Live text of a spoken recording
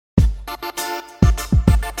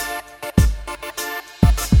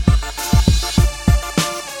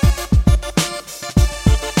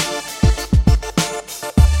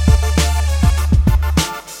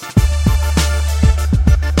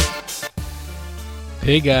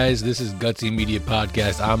Hey guys, this is Gutsy Media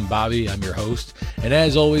Podcast. I'm Bobby, I'm your host. And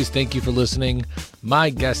as always, thank you for listening. My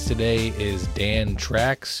guest today is Dan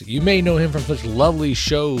Trax. You may know him from such lovely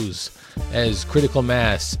shows as Critical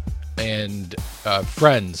Mass and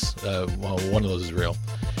Friends. Well, one of those is real.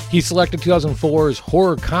 He selected 2004's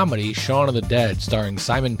horror comedy Shaun of the Dead, starring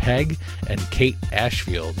Simon Pegg and Kate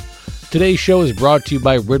Ashfield. Today's show is brought to you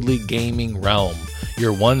by Ridley Gaming Realm,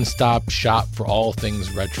 your one-stop shop for all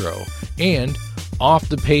things retro, and Off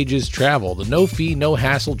the Pages Travel, the no-fee,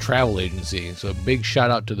 no-hassle travel agency. So a big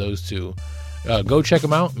shout-out to those two. Go check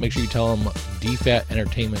them out. Make sure you tell them DFAT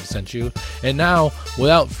Entertainment sent you. And now,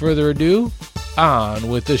 without further ado, on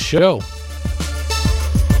with the show.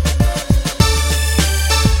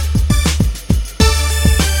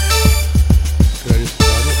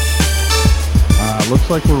 Looks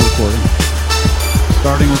like we're recording.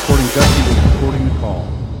 Starting recording. Gusty is recording the call.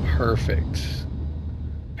 Perfect.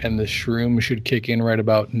 And the shroom should kick in right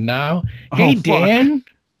about now. Hey, Dan.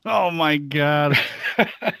 Oh, my God.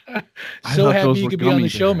 So happy you could be on the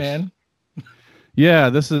show, man. Yeah,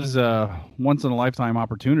 this is a once-in-a-lifetime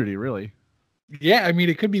opportunity, really. Yeah, I mean,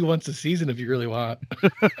 it could be once a season if you really want.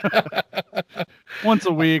 Once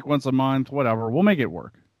a week, once a month, whatever. We'll make it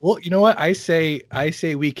work. Well, you know what? I say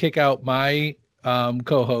we kick out my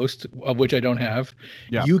co-host, of which I don't have.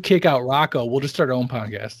 Yeah. You kick out Rocco. We'll just start our own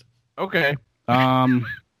podcast. Okay.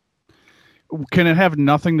 Can it have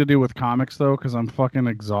nothing to do with comics, though? Because I'm fucking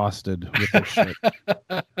exhausted with this shit.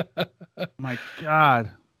 My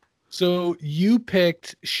God. So you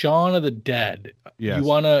picked Shaun of the Dead. Yes. You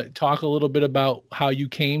want to talk a little bit about how you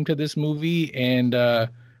came to this movie? And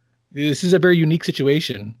this is a very unique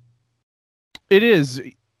situation. It is.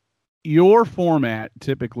 Your format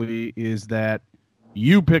typically is that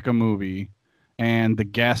you pick a movie and the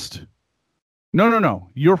guest... No.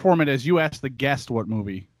 Your format is you ask the guest what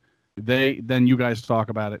movie. Then you guys talk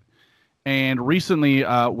about it. And recently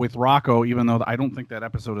with Rocco, even though I don't think that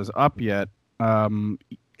episode is up yet,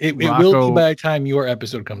 it will be by the time your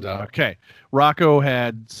episode comes out. Okay. Rocco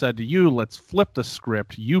had said to you, let's flip the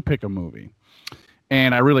script. You pick a movie.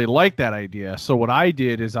 And I really like that idea. So what I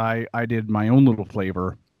did is I did my own little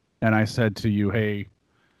flavor. And I said to you, hey,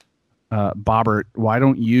 Bobbert, why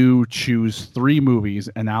don't you choose 3 movies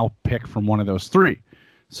and I'll pick from one of those 3.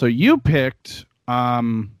 So you picked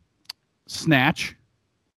Snatch.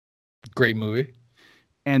 Great movie.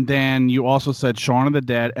 And then you also said Shaun of the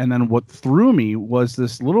Dead. And then what threw me was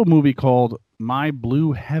this little movie called My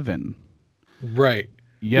Blue Heaven. Right.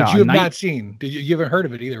 Yeah. Which you have not seen. You haven't heard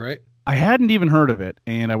of it either, right? I hadn't even heard of it,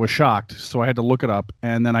 and I was shocked. So I had to look it up.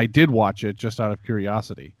 And then I did watch it just out of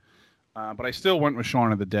curiosity. But I still went with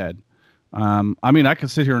Shaun of the Dead. I mean, I could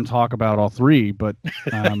sit here and talk about all 3, but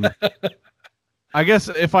I guess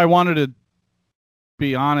if I wanted to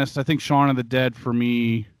be honest, I think Shaun of the Dead for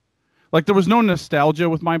me, like there was no nostalgia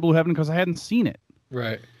with My Blue Heaven because I hadn't seen it.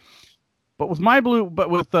 Right. But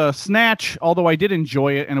with Snatch, although I did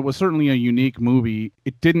enjoy it and it was certainly a unique movie,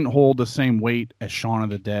 it didn't hold the same weight as Shaun of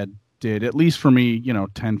the Dead did, at least for me,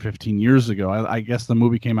 10, 15 years ago. I guess the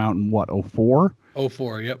movie came out in what, 04?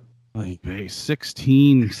 04, yep. Like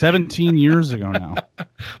 17 years ago now.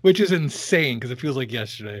 Which is insane because it feels like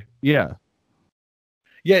yesterday. Yeah.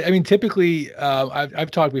 Yeah, I mean, typically,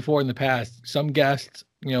 I've talked before in the past, some guests,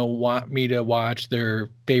 want me to watch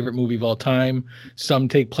their favorite movie of all time. Some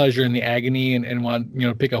take pleasure in the agony and want,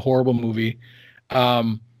 pick a horrible movie.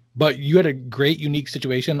 But you had a great, unique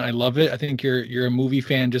situation. I love it. I think you're a movie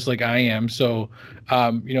fan just like I am. So,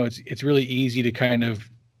 it's really easy to kind of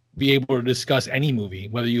be able to discuss any movie,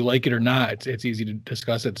 whether you like it or not. It's easy to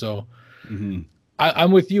discuss it. So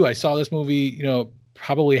I'm with you. I saw this movie,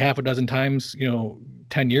 probably half a dozen times,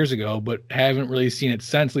 10 years ago, but haven't really seen it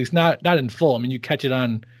since, at least not in full. I mean, you catch it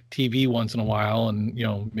on TV once in a while and,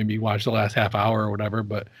 maybe watch the last half hour or whatever,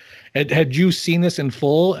 but had you seen this in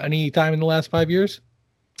full any time in the last 5 years?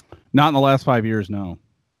 Not in the last 5 years, no.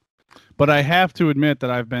 But I have to admit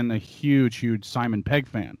that I've been a huge Simon Pegg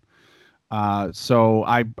fan. So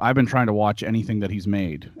I've been trying to watch anything that he's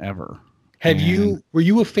made ever. Were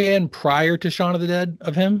you a fan prior to Shaun of the Dead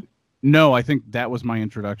of him? No, I think that was my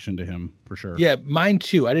introduction to him for sure. Yeah, mine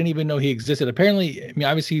too. I didn't even know he existed. Apparently, I mean,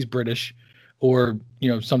 obviously he's British or,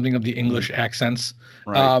 something of the English accents.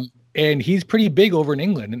 Right. And he's pretty big over in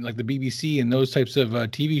England and like the BBC and those types of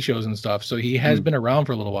TV shows and stuff. So he has been around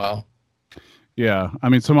for a little while. Yeah. I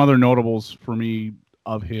mean, some other notables for me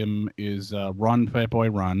of him is Run, Fat Boy,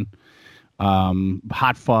 Run.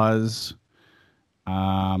 Hot Fuzz.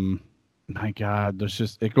 My God,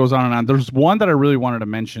 it goes on and on. There's one that I really wanted to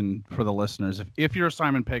mention for the listeners. If you're a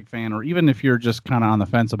Simon Pegg fan, or even if you're just kind of on the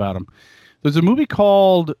fence about him, There's a movie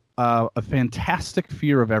called A Fantastic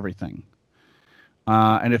Fear of Everything.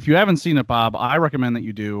 And if you haven't seen it, Bob, I recommend that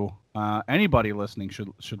you do. Anybody listening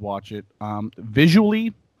should watch it.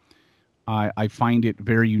 Visually, I find it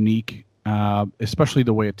very unique, especially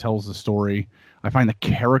the way it tells the story. I find the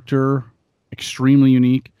character extremely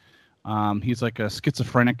unique. He's like a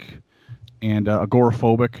schizophrenic and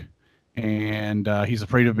agoraphobic, and he's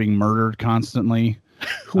afraid of being murdered constantly.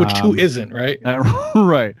 Which who isn't, right?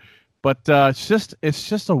 Right. But it's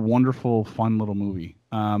just a wonderful, fun little movie.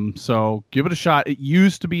 So give it a shot. It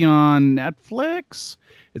used to be on Netflix.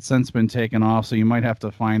 It's since been taken off, so you might have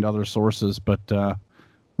to find other sources. But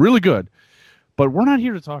really good. But we're not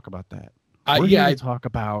here to talk about that. We're here to talk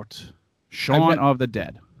about Shaun of the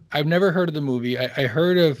Dead. I've never heard of the movie. I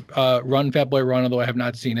heard of Run, Fat Boy, Run, although I have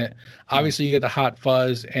not seen it. Obviously, you get the Hot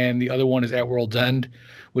Fuzz, and the other one is At World's End,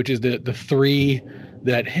 which is the three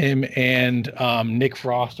that him and Nick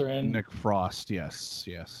Frost are in. Nick Frost, yes.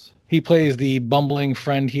 He plays the bumbling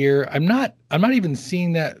friend here. I'm not even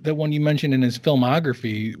seeing that one you mentioned in his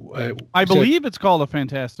filmography. I believe it's called A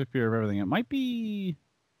Fantastic Fear of Everything. It might be.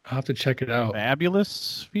 I'll have to check it out.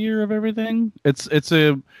 Fabulous Fear of Everything. It's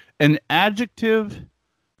an adjective.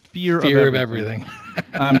 Fear of everything.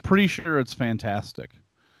 I'm pretty sure it's fantastic.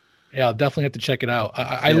 Yeah, I'll definitely have to check it out.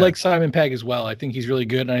 I like Simon Pegg as well. I think he's really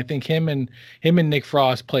good, and I think him and Nick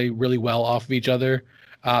Frost play really well off of each other.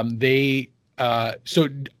 So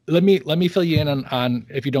let me fill you in on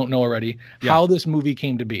if you don't know already how this movie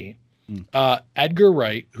came to be. Edgar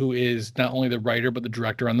Wright, who is not only the writer but the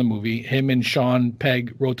director on the movie, him and Sean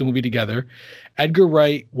Pegg wrote the movie together. Edgar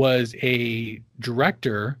Wright was a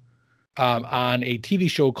director on a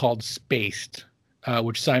TV show called Spaced,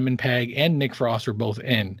 which Simon Pegg and Nick Frost were both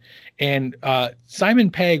in. And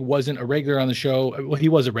Simon Pegg wasn't a regular on the show. Well, he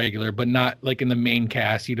was a regular, but not like in the main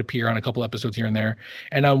cast. He'd appear on a couple episodes here and there.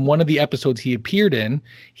 And on one of the episodes he appeared in,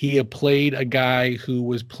 he played a guy who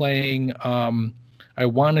was playing, I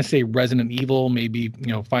want to say Resident Evil, maybe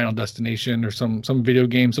Final Destination or some video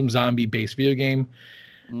game, some zombie-based video game.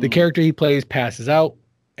 The character he plays passes out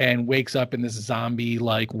and wakes up in this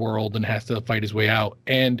zombie-like world and has to fight his way out.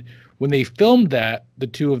 And when they filmed that, the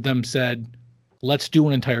two of them said, let's do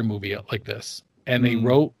an entire movie like this. And they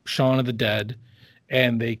wrote Shaun of the Dead,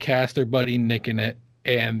 and they cast their buddy Nick in it.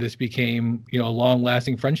 And this became, a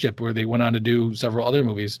long-lasting friendship where they went on to do several other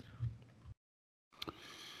movies.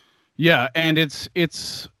 Yeah, and it's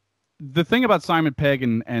the thing about Simon Pegg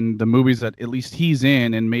and the movies that at least he's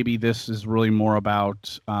in, and maybe this is really more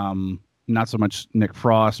about not so much Nick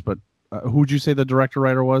Frost, but who would you say the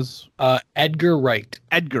director-writer was? Edgar Wright.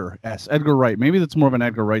 Edgar Wright. Maybe that's more of an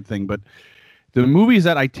Edgar Wright thing, but the movies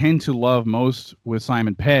that I tend to love most with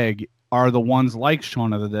Simon Pegg are the ones like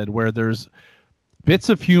Shaun of the Dead, where there's bits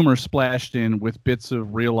of humor splashed in with bits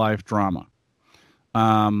of real-life drama.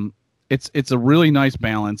 It's a really nice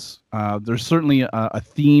balance. There's certainly a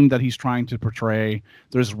theme that he's trying to portray.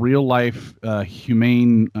 There's real-life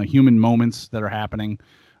human moments that are happening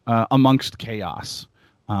amongst chaos.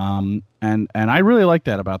 And I really like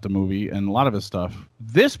that about the movie and a lot of his stuff.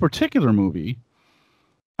 This particular movie,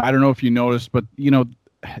 I don't know if you noticed, but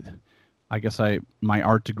I guess my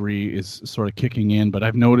art degree is sort of kicking in, but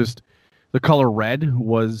I've noticed the color red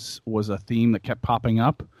was a theme that kept popping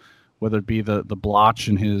up, whether it be the blotch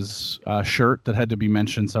in his shirt that had to be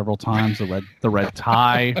mentioned several times, the red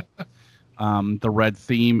tie, the red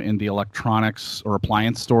theme in the electronics or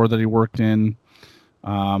appliance store that he worked in.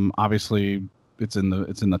 Obviously, it's in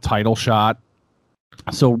the title shot.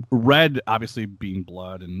 So red, obviously being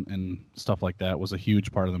blood and stuff like that, was a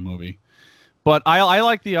huge part of the movie. But I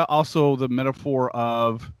like also the metaphor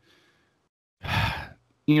of,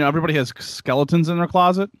 everybody has skeletons in their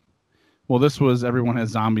closet. Well, this was everyone has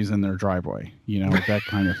zombies in their driveway, that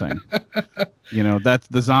kind of thing. That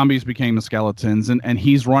the zombies became the skeletons, and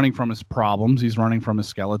he's running from his problems. He's running from his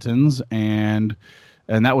skeletons, and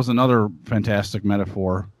that was another fantastic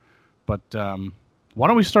metaphor. But why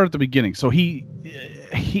don't we start at the beginning? So he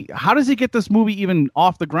how does he get this movie even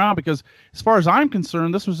off the ground? Because as far as I'm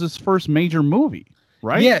concerned, this was his first major movie,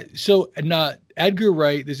 right? Yeah. So Edgar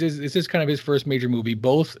Wright, this is kind of his first major movie.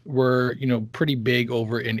 Both were, pretty big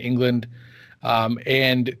over in England.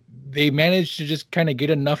 And they managed to just kind of get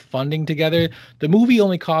enough funding together. The movie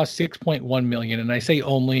only cost $6.1 million. And I say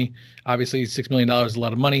only, obviously $6 million is a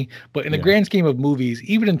lot of money, but in the grand scheme of movies,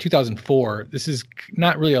 even in 2004, this is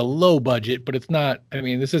not really a low budget, but it's not,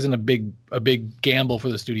 this isn't a big gamble for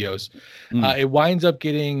the studios. It winds up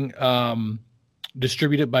getting,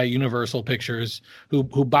 distributed by Universal Pictures, who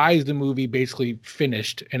buys the movie basically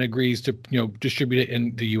finished and agrees to distribute it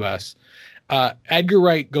in the U.S. Edgar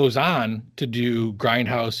Wright goes on to do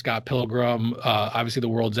Grindhouse, Scott Pilgrim, obviously The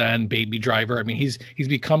World's End, Baby Driver. I mean, he's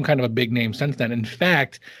become kind of a big name since then. In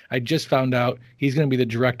fact, I just found out he's going to be the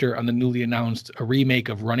director on the newly announced a remake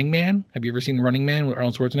of Running Man. Have you ever seen Running Man with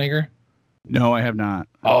Arnold Schwarzenegger? No, I have not.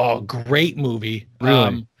 Oh, great movie.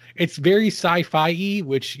 Really? It's very sci-fi-y,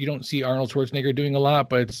 which you don't see Arnold Schwarzenegger doing a lot,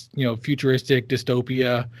 but it's, futuristic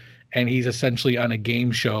dystopia, and he's essentially on a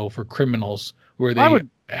game show for criminals where they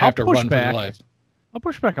have to run for their life. I'll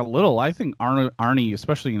push back a little. I think Arnie,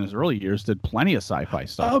 especially in his early years, did plenty of sci-fi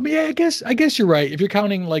stuff. Yeah, I guess you're right. If you're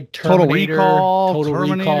counting like Terminator, Total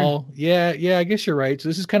Recall. Yeah, I guess you're right. So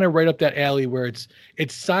this is kind of right up that alley where it's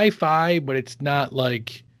sci-fi, but it's not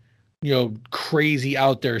like, crazy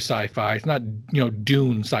out there sci-fi. It's not,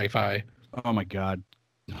 Dune sci-fi. Oh my God.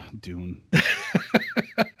 Dune.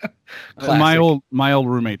 My old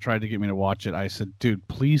roommate tried to get me to watch it. I said, dude,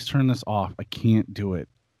 please turn this off. I can't do it.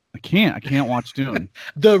 I can't watch Dune.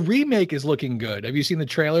 The remake is looking good. Have you seen the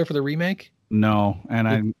trailer for the remake? No.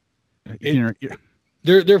 And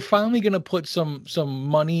they're finally going to put some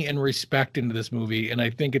money and respect into this movie, and I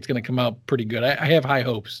think it's going to come out pretty good. I have high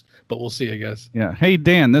hopes, but we'll see, I guess. Yeah. Hey,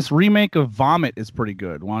 Dan, this remake of Vomit is pretty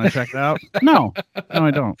good. Want to check it out? No,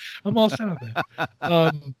 I don't. I'm all set with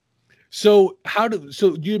that. So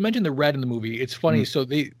you mentioned the red in the movie. It's funny. So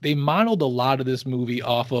they modeled a lot of this movie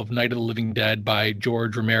off of Night of the Living Dead by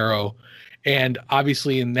George Romero. And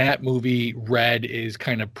obviously in that movie, red is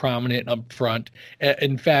kind of prominent up front.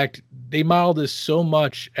 In fact, they modeled this so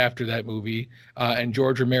much after that movie. And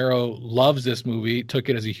George Romero loves this movie, took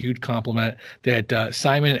it as a huge compliment that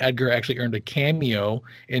Simon and Edgar actually earned a cameo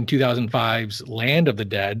in 2005's Land of the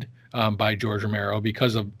Dead by George Romero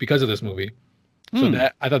because of this movie. So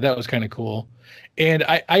that I thought that was kind of cool. And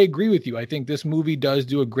I agree with you. I think this movie does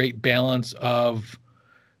do a great balance of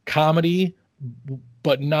comedy,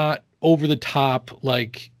 but not over the top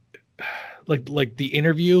like The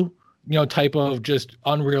Interview, type of just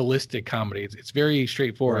unrealistic comedy. It's very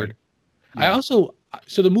straightforward. Right. Yeah. So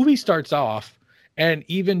the movie starts off, and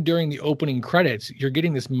even during the opening credits, you're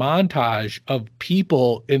getting this montage of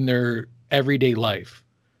people in their everyday life.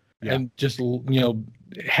 Yeah. And just,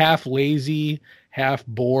 half lazy, half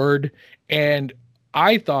bored. And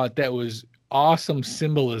I thought that was awesome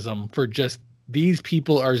symbolism for just these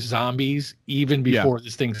people are zombies even before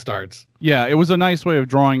this thing starts. Yeah, it was a nice way of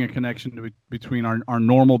drawing a connection between our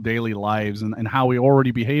normal daily lives and how we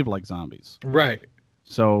already behave like zombies. Right.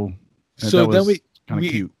 So that was kind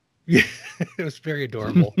of cute. Yeah, it was very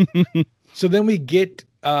adorable. So then we get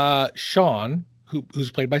Sean,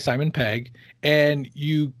 who's played by Simon Pegg, and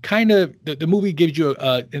you kind of the movie gives you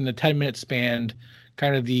in the 10-minute span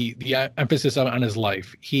kind of the emphasis on his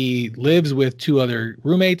life. He lives with two other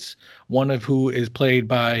roommates, one of who is played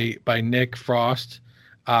by Nick Frost.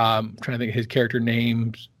 I'm trying to think of his character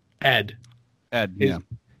names. Ed. Yeah.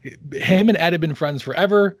 Him and Ed have been friends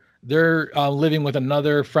forever. They're living with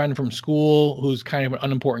another friend from school who's kind of an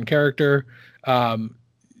unimportant character.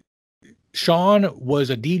 Sean was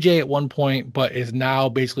a DJ at one point, but is now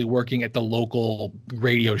basically working at the local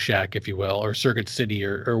Radio Shack, if you will, or Circuit City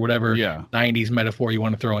or whatever 90s metaphor you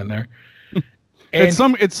want to throw in there. And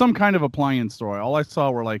it's some kind of appliance store. All I saw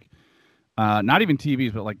were like not even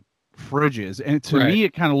TVs, but like fridges. And to me,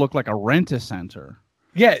 it kind of looked like a rent-a-center.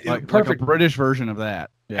 Yeah, perfect. Like a British version of that.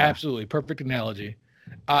 Yeah. Absolutely. Perfect analogy.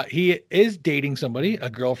 He is dating somebody, a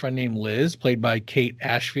girlfriend named Liz, played by Kate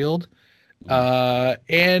Ashfield.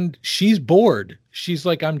 And she's bored. She's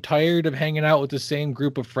like, I'm tired of hanging out with the same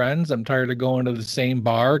group of friends. I'm tired of going to the same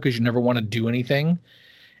bar because you never want to do anything.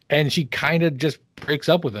 And she kind of just breaks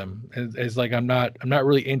up with him. It's like, I'm not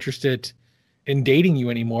really interested in dating you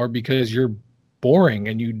anymore because you're boring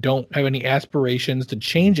and you don't have any aspirations to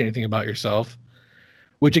change anything about yourself,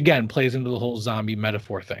 which again plays into the whole zombie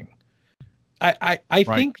metaphor thing. I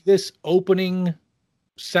think this opening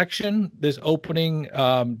section, this opening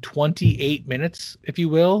 28 minutes, if you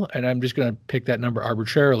will, and I'm just going to pick that number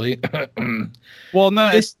arbitrarily. Well,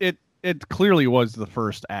 no, it clearly was the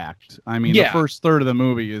first act. I mean, the first third of the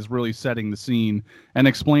movie is really setting the scene and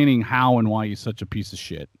explaining how and why he's such a piece of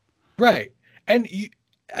shit. Right. And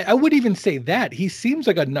I would even say that he seems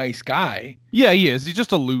like a nice guy. Yeah, he is. He's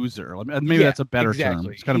just a loser. Maybe that's a better term.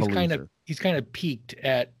 He's kind of a loser. He's kind of peaked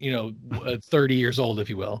at 30 years old, if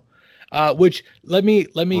you will. Which let me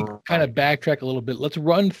kind of backtrack a little bit. Let's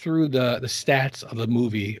run through the stats of the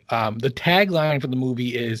movie. The tagline for the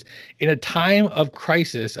movie is, "In a time of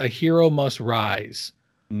crisis, a hero must rise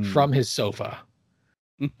from his sofa,"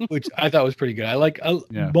 which I thought was pretty good. I like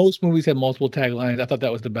most movies have multiple taglines. I thought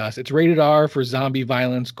that was the best. It's rated R for zombie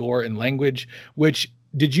violence, gore, and language. Which,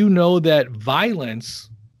 did you know that violence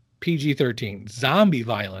PG-13. Zombie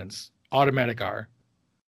violence, automatic R.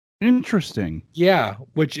 Interesting. Yeah,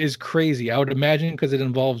 which is crazy. I would imagine because it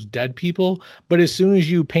involves dead people. But as soon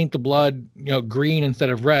as you paint the blood, green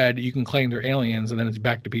instead of red, you can claim they're aliens, and then it's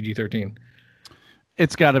back to PG-13.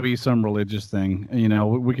 It's got to be some religious thing.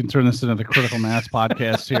 We can turn this into the Critical Mass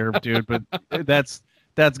podcast here, dude. But that's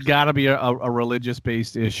got to be a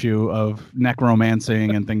religious-based issue of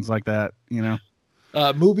necromancing and things like that.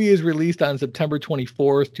 Movie is released on September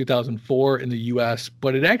 24th, 2004 in the U.S.,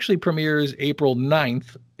 but it actually premieres April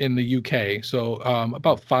 9th in the U.K., so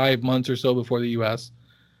about 5 months or so before the U.S.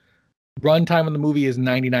 Runtime of the movie is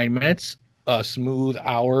 99 minutes, a smooth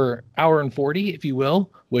hour and 40, if you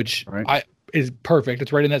will, which is perfect.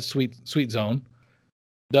 It's right in that sweet zone.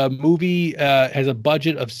 The movie has a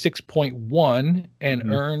budget of 6.1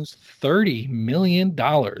 and earns $30 million.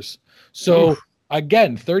 So...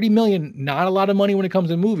 Again, $30 million, not a lot of money when it comes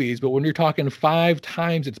to movies, but when you're talking 5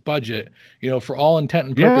 times its budget, for all intent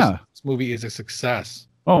and purpose, this movie is a success.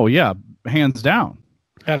 Oh yeah, hands down.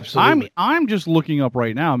 Absolutely. I'm just looking up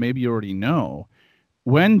right now. Maybe you already know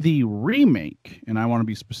when the remake, and I want to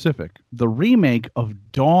be specific, the remake of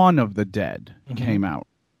Dawn of the Dead came out,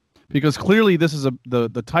 because clearly this is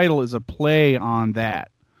the title is a play on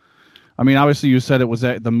that. I mean, obviously you said it was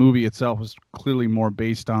that the movie itself was clearly more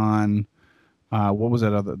based on. What was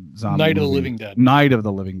that other zombie Night of movie? the Living Dead. Night of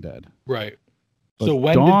the Living Dead. Right. But so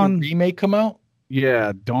when did the remake come out?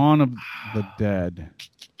 Yeah, Dawn of the Dead.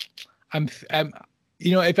 I'm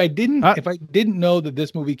if I didn't know that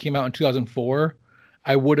this movie came out in 2004,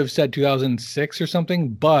 I would have said 2006 or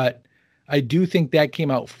something, but I do think that came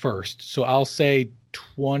out first. So I'll say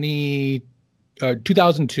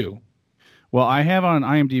 2002. Well, I have on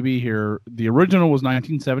IMDb here, the original was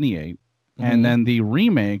 1978. And then the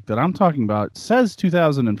remake that I'm talking about says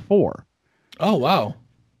 2004. Oh, wow.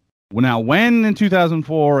 Well, now, when in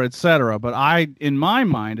 2004, etc. But in my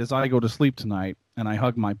mind, as I go to sleep tonight and I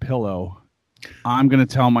hug my pillow, I'm going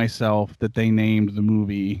to tell myself that they named the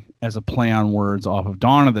movie as a play on words off of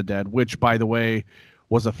Dawn of the Dead, which, by the way,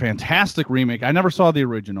 was a fantastic remake. I never saw the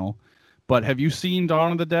original, but have you seen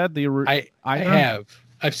Dawn of the Dead? I have.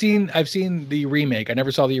 I've seen the remake. I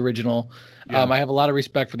never saw the original. Yeah. I have a lot of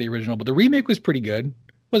respect for the original, but the remake was pretty good.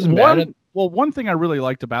 Wasn't bad. Well, one thing I really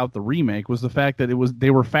liked about the remake was the fact that they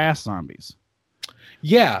were fast zombies.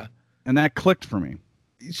 Yeah, and that clicked for me.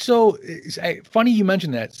 So funny you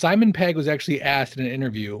mentioned that. Simon Pegg was actually asked in an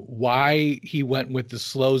interview why he went with the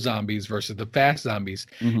slow zombies versus the fast zombies,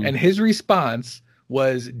 and his response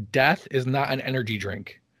was, "Death is not an energy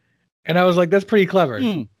drink." And I was like, "That's pretty clever.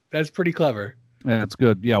 That's pretty clever." Yeah, that's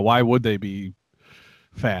good. Yeah, why would they be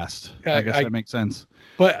fast? I guess that makes sense.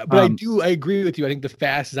 But I agree with you. I think the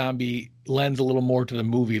fast zombie lends a little more to the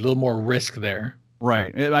movie, a little more risk there.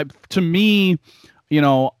 Right. To me,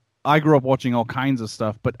 I grew up watching all kinds of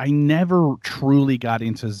stuff, but I never truly got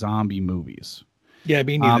into zombie movies. Yeah,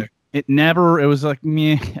 me neither. It was like,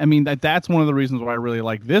 meh. I mean, that's one of the reasons why I really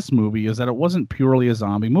like this movie is that it wasn't purely a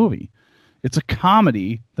zombie movie. It's a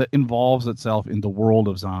comedy that involves itself in the world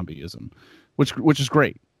of zombieism. Which is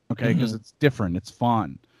great, okay, because it's different, it's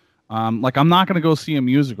fun. Like I'm not going to go see a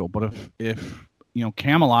musical, but if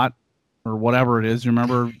Camelot or whatever it is, you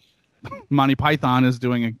remember Monty Python is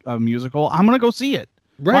doing a musical, I'm going to go see it.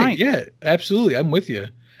 Right? Fine. Yeah, absolutely. I'm with you.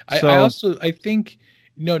 I think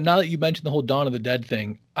now that you mentioned the whole Dawn of the Dead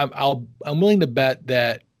thing, I'm willing to bet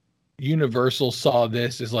that Universal saw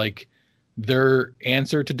this as like their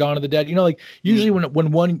answer to Dawn of the Dead. Usually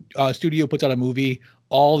when one studio puts out a movie,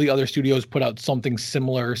 all the other studios put out something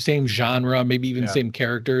similar, same genre, maybe even same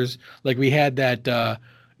characters. Like we had that,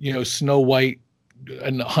 Snow White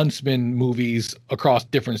and Huntsman movies across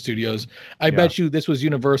different studios. I bet you this was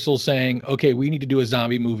Universal saying, okay, we need to do a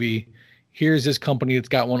zombie movie. Here's this company that's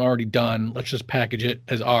got one already done. Let's just package it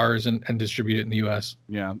as ours and distribute it in the U.S.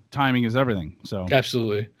 Yeah, timing is everything. So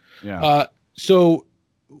absolutely. Yeah. So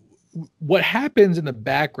what happens in the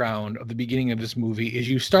background of the beginning of this movie is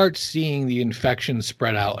you start seeing the infection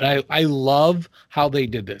spread out. And I love how they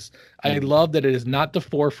did this. I love that it is not the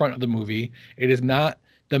forefront of the movie. It is not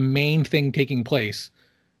the main thing taking place.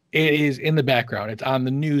 It is in the background. It's on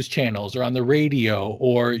the news channels or on the radio,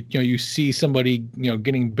 or, you see somebody,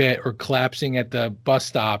 getting bit or collapsing at the bus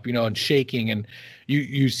stop, and shaking, and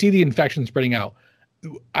you see the infection spreading out.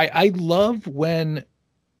 I love when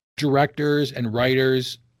directors and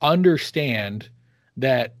writers understand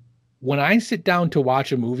that when I sit down to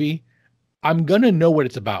watch a movie, I'm gonna know what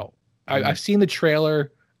it's about. I've seen the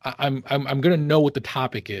trailer. I'm gonna know what the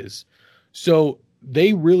topic is. So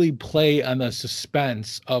they really play on the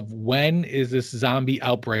suspense of when is this zombie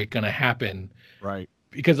outbreak gonna happen. Right.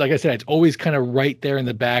 because like I said, it's always kind of right there in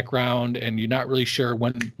the background, and you're not really sure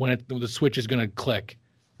when the switch is going to click.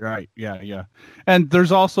 Right. Yeah. Yeah. And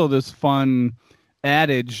there's also this fun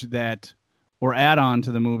adage that, or add on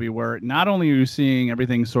to the movie, where not only are you seeing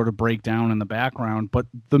everything sort of break down in the background, but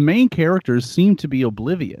the main characters seem to be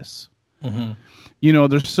oblivious. Mm-hmm. You know,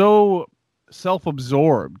 they're so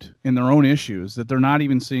self-absorbed in their own issues that they're not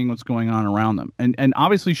even seeing what's going on around them. And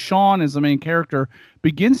obviously Sean, as the main character,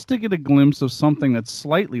 begins to get a glimpse of something that's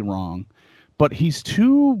slightly wrong, but he's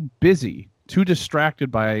too busy, too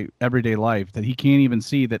distracted by everyday life that he can't even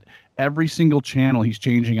see that every single channel he's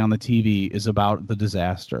changing on the TV is about the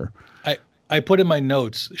disaster. I put in my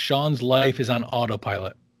notes, Sean's life is on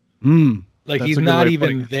autopilot. Like, he's That's a good not way of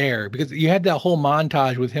putting even it. there, because you had that whole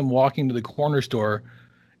montage with him walking to the corner store,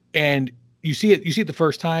 and you see it the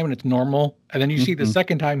first time and it's normal, and then you see it the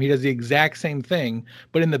second time, he does the exact same thing,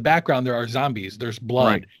 but in the background there are zombies, there's blood,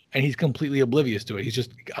 Right. and he's completely oblivious to it. He's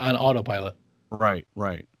just on autopilot. Right.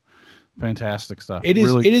 Fantastic stuff. It is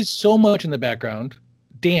Really, it is so much in the background.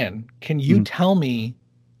 Dan, can you tell me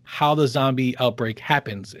how the zombie outbreak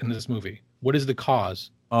happens in this movie? What is the cause?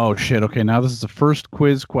 oh shit. Okay, now this is the first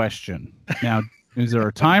quiz question. Now, is there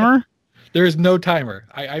a timer? There is no timer.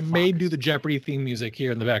 I may do the Jeopardy theme music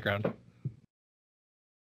here in the background.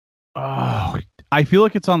 Oh, I feel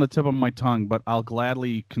like it's on the tip of my tongue, but I'll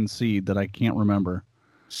gladly concede that I can't remember.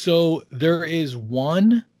 So there is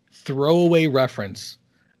one throwaway reference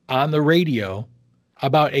on the radio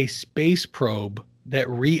about a space probe that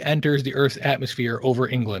re-enters the Earth's atmosphere over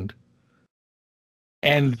England.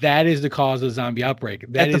 And that is the cause of the zombie outbreak.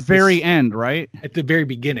 That At the is very end, right? at the very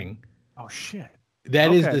beginning. Oh shit.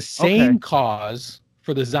 That is Okay, the same okay. cause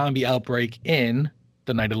for the zombie outbreak in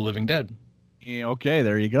The Night of the Living Dead. Yeah, okay,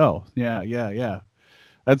 there you go. Yeah.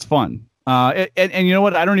 That's fun. And you know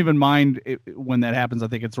what? I don't even mind when that happens. I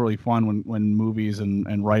think it's really fun when movies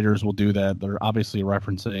and writers will do that. They're obviously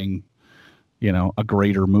referencing, you know, a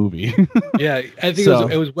greater movie. Yeah, I think So-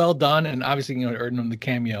 it was well done, and obviously, you know, it earned him the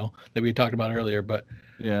cameo that we talked about earlier. But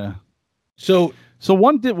Yeah. so So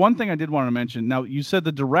one thing I did want to mention. Now, you said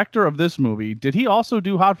the director of this movie, did he also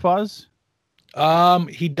do Hot Fuzz?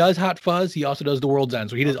 he does Hot Fuzz. He also does The World's End.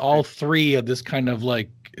 So he does all three of this kind of like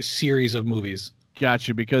series of movies.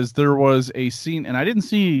 Gotcha, because there was a scene, and I didn't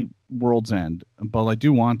see World's End, but I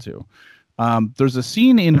do want to. There's a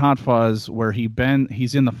scene in Hot Fuzz where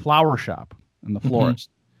he's in the flower shop in the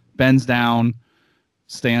florist, bends down,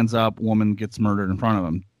 stands up, woman gets murdered in front of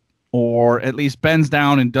him, or at least bends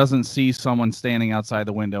down and doesn't see someone standing outside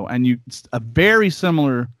the window. And a very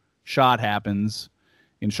similar shot happens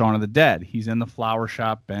in Shaun of the Dead. He's in the flower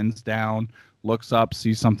shop, bends down, looks up,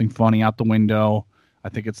 sees something funny out the window. I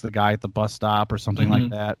think it's the guy at the bus stop or something like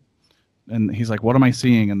that. And he's like, what am I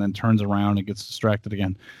seeing? And then turns around and gets distracted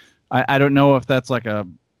again. I don't know if that's like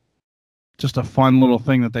just a fun little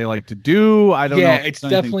thing that they like to do. I don't know. Yeah, if it's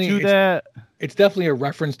there's anything definitely- to it's- that. It's definitely a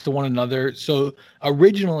reference to one another. So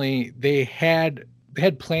originally they had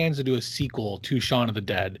plans to do a sequel to Shaun of the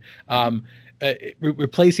Dead,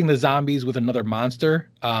 replacing the zombies with another monster.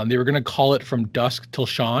 They were going to call it From Dusk Till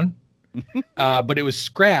Shaun, but it was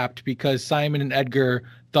scrapped because Simon and Edgar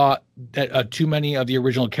thought that too many of the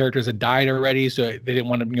original characters had died already, so they didn't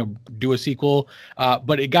want to do a sequel.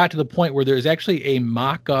 But it got to the point where there's actually a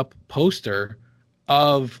mock-up poster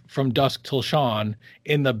of From Dusk Till Shaun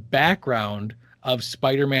in the background of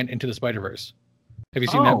Spider-Man Into the Spider-Verse. Have you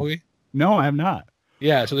seen that Oh. movie? No, I have not.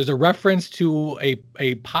 Yeah, so there's a reference to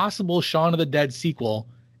a possible Shaun of the Dead sequel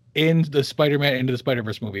in the Spider-Man Into the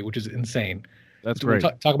Spider-Verse movie, which is insane. That's We'll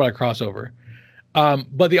great. talk about a crossover.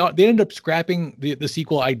 But they ended up scrapping the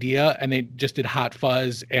sequel idea, and they just did Hot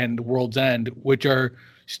Fuzz and World's End, which are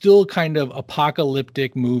still kind of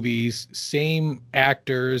apocalyptic movies, same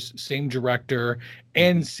actors, same director,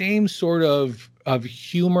 and same sort of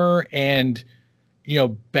humor and, you know,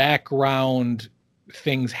 background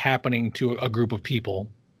things happening to a group of people.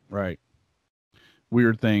 Right.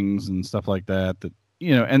 Weird things and stuff like that,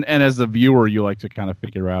 you know, and as the viewer, you like to kind of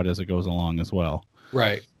figure out as it goes along as well.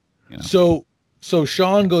 Right. Yeah. So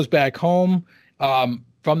Sean goes back home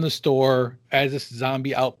from the store as this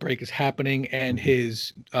zombie outbreak is happening, and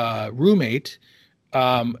his roommate,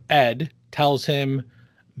 Ed, tells him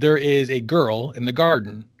there is a girl in the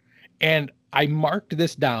garden. And I marked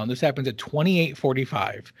this down. This happens at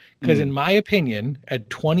 28:45 because in my opinion, at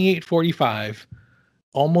 28:45,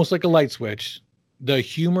 almost like a light switch, the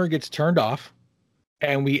humor gets turned off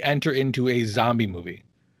and we enter into a zombie movie.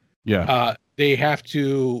 Yeah. They have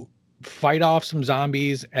to fight off some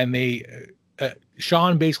zombies, and they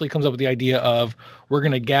Sean basically comes up with the idea of we're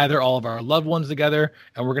going to gather all of our loved ones together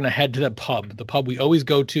and we're going to head to the pub we always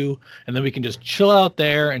go to, and then we can just chill out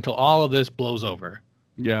there until all of this blows over.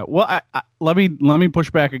 Yeah. Well, let me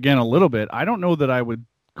push back again a little bit. I don't know that I would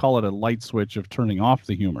call it a light switch of turning off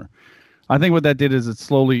the humor. I think what that did is it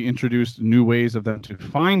slowly introduced new ways of them to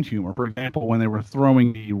find humor. For example, when they were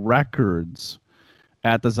throwing the records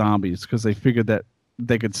at the zombies because they figured that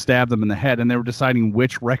they could stab them in the head, and they were deciding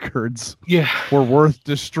which records were worth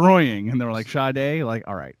destroying, and they were like, Sade, like,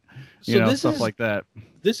 all right, stuff like that.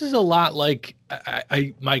 This is a lot like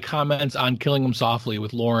my comments on Killing Them Softly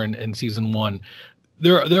with Lauren in season 1.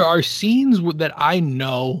 There are scenes that I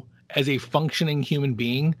know as a functioning human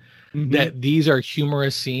being that these are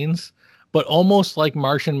humorous scenes, but almost like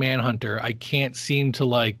Martian Manhunter, I can't seem to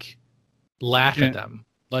like laugh at them.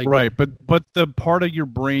 Like, right, but the part of your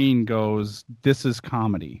brain goes, this is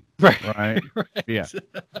comedy. Right. Yeah. So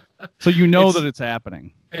that it's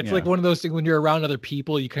happening. It's like one of those things when you're around other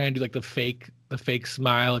people, you kind of do like the fake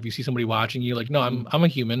smile. If you see somebody watching you, like, no, I'm a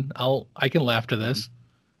human. I can laugh to this.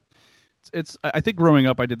 I think growing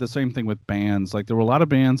up, I did the same thing with bands. Like there were a lot of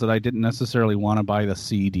bands that I didn't necessarily want to buy the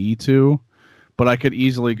CD to, but I could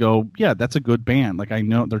easily go, yeah, that's a good band. Like I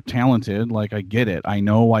know they're talented. Like I get it. I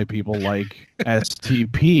know why people like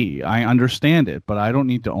STP. I understand it, but I don't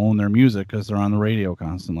need to own their music because they're on the radio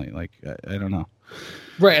constantly. Like I don't know.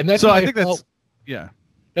 Right, and that's so. I think that's yeah.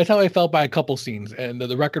 That's how I felt by a couple scenes, and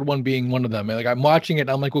the record one being one of them. And like I'm watching it, and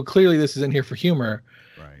I'm like, well, clearly this is in here for humor,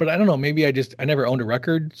 right. But I don't know. Maybe I never owned a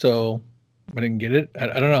record, so I didn't get it. I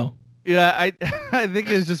don't know. Yeah, I think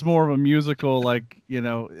it's just more of a musical, like,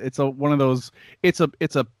 it's one of those, it's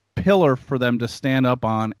a pillar for them to stand up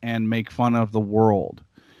on and make fun of the world.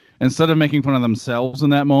 Instead of making fun of themselves in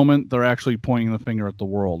that moment, they're actually pointing the finger at the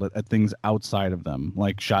world, at things outside of them,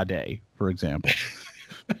 like Sade, for example.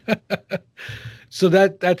 So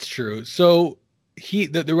that's true. So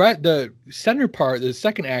the center part, the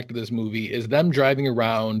second act of this movie is them driving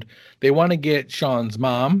around. They want to get Sean's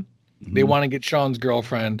mom. They want to get Sean's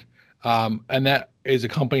girlfriend. And that is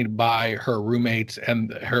accompanied by her roommates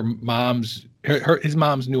and his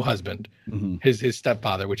mom's new husband, his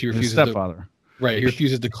stepfather, which he refuses stepfather. He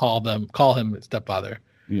refuses to call him stepfather.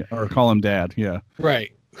 Yeah, or call him dad. Yeah.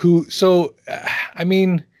 Right. I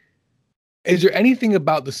mean, is there anything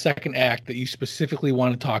about the second act that you specifically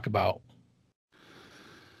want to talk about?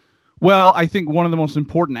 Well, I think one of the most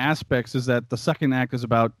important aspects is that the second act is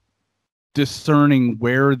about discerning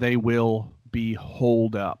where they will be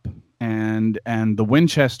holed up. And the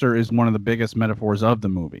Winchester is one of the biggest metaphors of the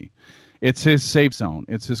movie. It's his safe zone.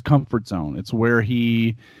 It's his comfort zone. It's where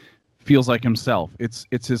he feels like himself. It's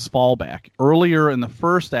his fallback. Earlier in the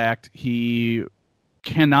first act, he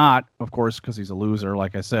cannot, of course, because he's a loser,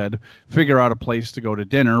 like I said, figure out a place to go to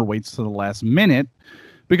dinner, waits to the last minute,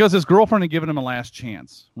 because his girlfriend had given him a last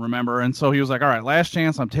chance, remember? And so he was like, all right, last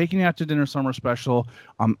chance. I'm taking you out to dinner summer special.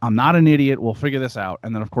 I'm not an idiot. We'll figure this out.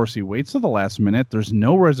 And then, of course, he waits to the last minute. There's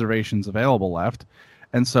no reservations available left.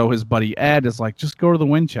 And so his buddy Ed is like, just go to the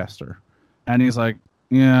Winchester. And he's like,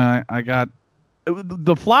 yeah, I got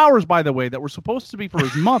the flowers, by the way, that were supposed to be for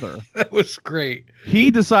his mother. That was great. He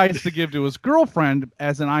decides to give to his girlfriend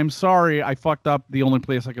as an, I'm sorry, I fucked up. The only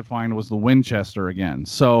place I could find was the Winchester again.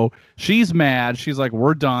 So she's mad. She's like,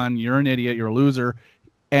 we're done. You're an idiot. You're a loser.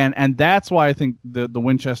 And that's why I think the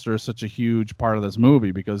Winchester is such a huge part of this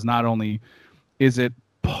movie, because not only is it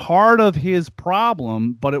part of his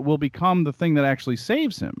problem, but it will become the thing that actually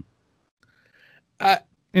saves him.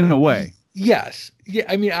 In a way. Yes. Yeah.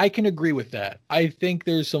 I mean, I can agree with that. I think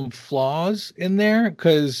there's some flaws in there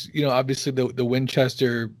because, obviously the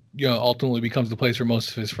Winchester, ultimately becomes the place where most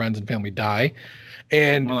of his friends and family die.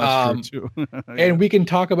 And, that's true too. Yeah. And we can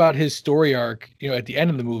talk about his story arc, at the end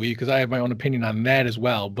of the movie, because I have my own opinion on that as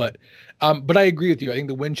well. But I agree with you. I think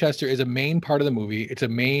the Winchester is a main part of the movie. It's a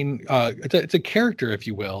main, it's a character, if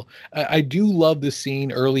you will. I do love the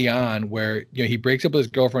scene early on where, he breaks up with his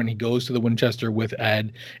girlfriend. He goes to the Winchester with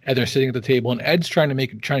Ed, and they're sitting at the table, and Ed's trying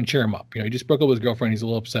to cheer him up. He just broke up with his girlfriend. He's a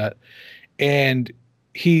little upset. And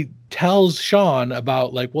he tells Sean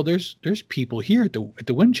about well, there's people here at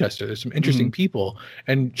the Winchester. There's some interesting people.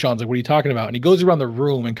 And Sean's like, what are you talking about? And he goes around the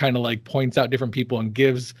room and kind of points out different people and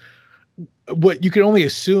gives what you can only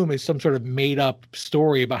assume is some sort of made up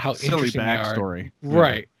story about how silly interesting backstory. They are.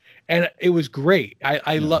 Right. And it was great.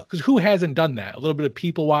 I love, because who hasn't done that? A little bit of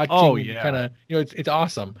people watching. Oh yeah. Kind of, it's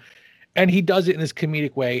awesome. And he does it in this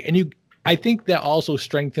comedic way. And I think that also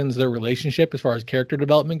strengthens their relationship as far as character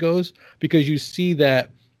development goes, because you see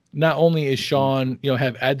that not only is Sean,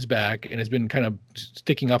 have Ed's back and has been kind of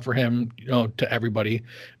sticking up for him, to everybody,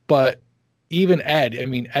 but even Ed, I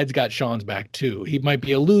mean, Ed's got Sean's back too. He might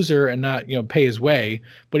be a loser and not, pay his way,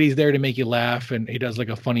 but he's there to make you laugh, and he does like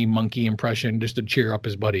a funny monkey impression just to cheer up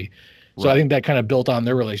his buddy. So I think that kind of built on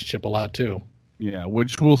their relationship a lot too. Yeah,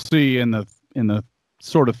 which we'll see in the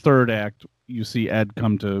sort of third act. You see Ed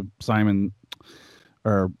come to Simon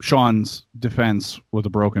or Sean's defense with a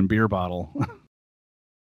broken beer bottle.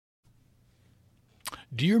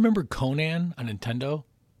 Do you remember Conan on Nintendo?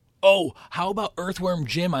 Oh, how about Earthworm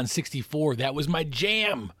Jim on 64? That was my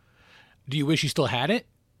jam. Do you wish you still had it?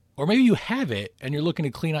 Or maybe you have it and you're looking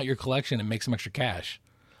to clean out your collection and make some extra cash.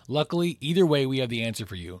 Luckily, either way, we have the answer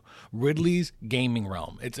for you. Ridley's Gaming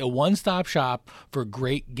Realm. It's a one-stop shop for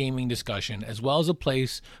great gaming discussion, as well as a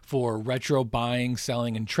place for retro buying,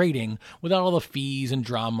 selling, and trading without all the fees and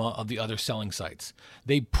drama of the other selling sites.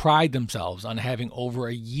 They pride themselves on having over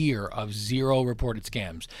a year of zero reported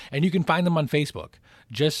scams, and you can find them on Facebook.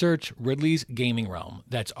 Just search Ridley's Gaming Realm.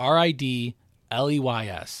 That's RIDLEYS.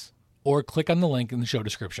 Or click on the link in the show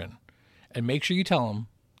description. And make sure you tell them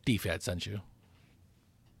DFAT sent you.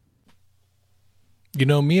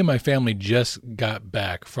 Me and my family just got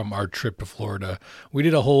back from our trip to Florida. We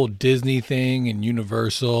did a whole Disney thing and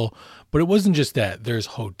Universal, but it wasn't just that. There's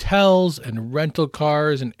hotels and rental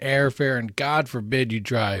cars and airfare, and God forbid you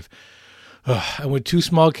drive. And with 2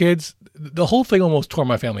 small kids, the whole thing almost tore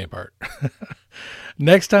my family apart.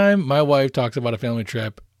 Next time my wife talks about a family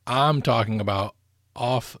trip, I'm talking about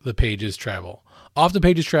Off the Pages Travel. Off the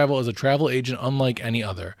Pages Travel is a travel agent unlike any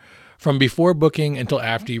other. From before booking until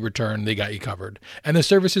after you return, they got you covered. And the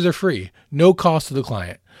services are free, no cost to the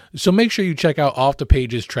client. So make sure you check out Off the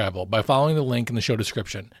Pages Travel by following the link in the show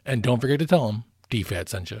description. And don't forget to tell them DFAT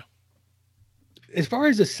sent you. As far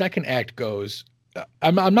as the second act goes,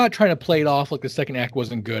 I'm not trying to play it off like the second act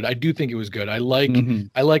wasn't good. I do think it was good. I like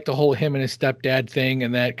the whole him and his stepdad thing,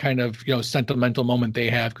 and that kind of sentimental moment they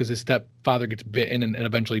have because his stepfather gets bitten and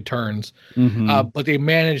eventually turns. But they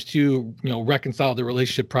managed to reconcile the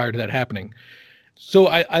relationship prior to that happening. So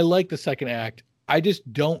I like the second act. I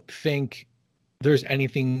just don't think there's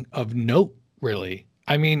anything of note really.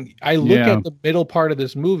 I mean, I look at the middle part of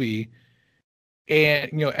this movie,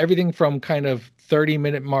 and everything from kind of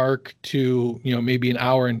 30-minute mark to maybe an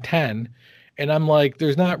hour and 10, and I'm like,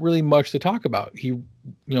 there's not really much to talk about. He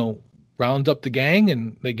rounds up the gang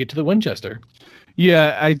and they get to the Winchester.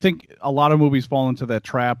 Yeah, I think a lot of movies fall into that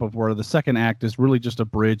trap of where the second act is really just a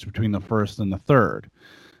bridge between the first and the third.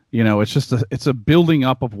 It's a building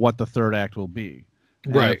up of what the third act will be.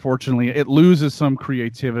 Right. Unfortunately, it loses some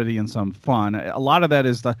creativity and some fun. A lot of that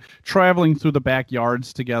is the traveling through the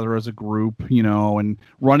backyards together as a group, and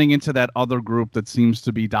running into that other group that seems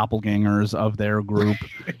to be doppelgangers of their group.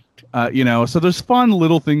 So there's fun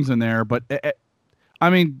little things in there. But, I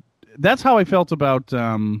mean, that's how I felt about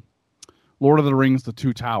Lord of the Rings, The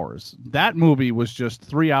Two Towers. That movie was just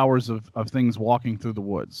 3 hours of things walking through the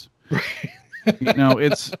woods.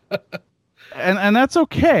 It's... And that's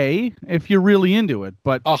okay if you're really into it,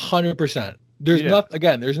 but 100%.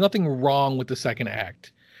 There's nothing wrong with the second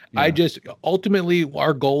act. Yeah. I just ultimately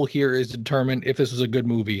our goal here is to determine if this was a good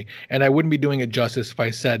movie, and I wouldn't be doing it justice if I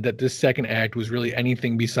said that this second act was really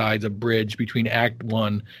anything besides a bridge between Act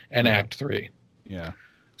 1 and Act 3. Yeah.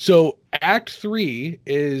 So Act 3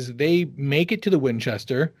 is they make it to the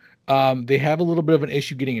Winchester. They have a little bit of an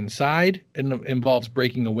issue getting inside, and it involves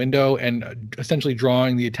breaking a window and essentially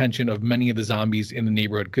drawing the attention of many of the zombies in the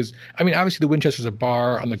neighborhood. Because I mean, obviously, the Winchester's a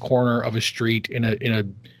bar on the corner of a street in a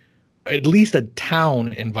at least a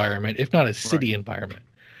town environment, if not a city environment.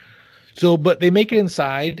 So, but they make it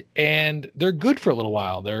inside, and they're good for a little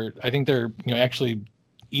while. I think they're actually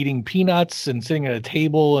eating peanuts and sitting at a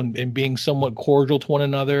table and being somewhat cordial to one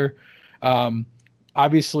another.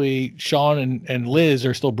 Obviously, Sean and Liz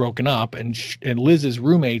are still broken up, and Liz's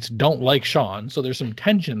roommates don't like Sean, so there's some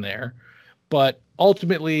tension there. But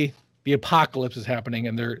ultimately, the apocalypse is happening,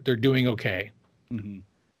 and they're doing okay. Mm-hmm.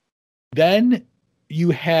 Then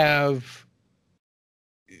you have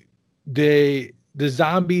the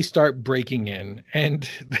zombies start breaking in, and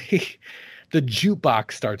the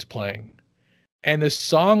jukebox starts playing. And the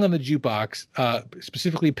song on the jukebox,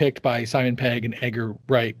 specifically picked by Simon Pegg and Edgar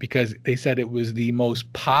Wright, because they said it was the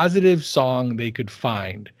most positive song they could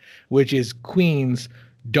find, which is Queen's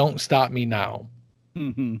 "Don't Stop Me Now."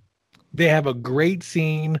 Mm-hmm. They have a great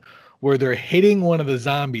scene where they're hitting one of the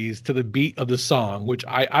zombies to the beat of the song, which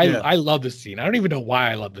I love this scene. I don't even know why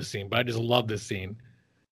I love this scene, but I just love this scene.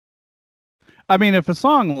 I mean, if a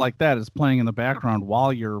song like that is playing in the background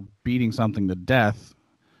while you're beating something to death,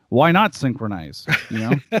 why not synchronize?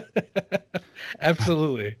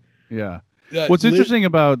 Absolutely. Yeah. What's interesting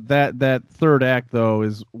about that third act, though,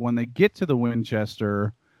 is when they get to the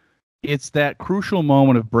Winchester, it's that crucial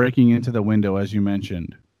moment of breaking into the window, as you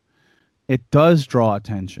mentioned. It does draw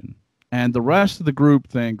attention, and the rest of the group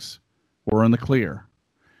thinks we're in the clear.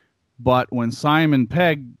 But when Simon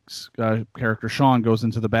Pegg's character Sean goes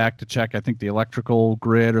into the back to check, I think the electrical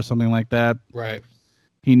grid or something like that, Right.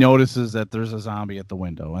 he notices that there's a zombie at the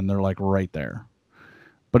window, and they're like right there.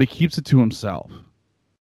 But he keeps it to himself,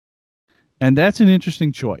 and that's an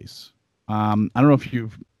interesting choice. I don't know if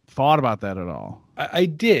you've thought about that at all. I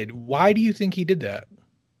did. Why do you think he did that?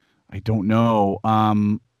 I don't know.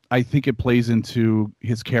 I think it plays into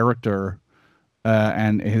his character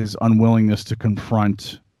and his unwillingness to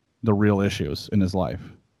confront the real issues in his life.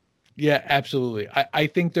 Yeah, absolutely. I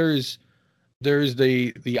think there's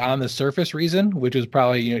the on the surface reason, which is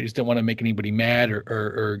probably, you just didn't want to make anybody mad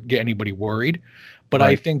or get anybody worried. But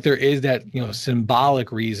Right. I think there is that,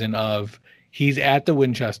 symbolic reason of he's at the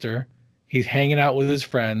Winchester, he's hanging out with his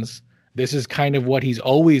friends. This is kind of what he's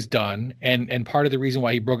always done. And part of the reason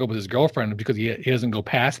why he broke up with his girlfriend is because he doesn't go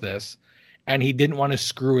past this. And he didn't want to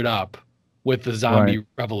screw it up with the zombie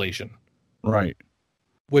revelation. Right.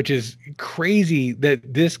 Which is crazy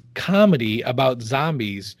that this comedy about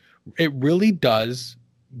zombies, it really does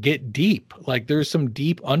get deep. Like there's some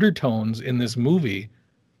deep undertones in this movie.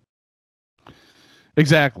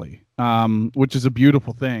 Exactly. Which is a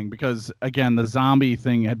beautiful thing because, again, the zombie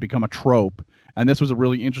thing had become a trope. And this was a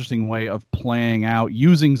really interesting way of playing out,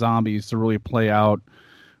 using zombies to really play out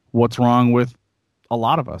what's wrong with a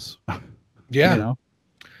lot of us. Yeah.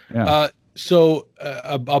 Yeah. So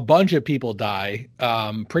a bunch of people die.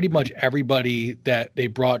 Pretty much everybody that they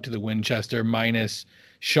brought to the Winchester, minus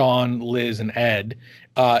Sean, Liz, and Ed,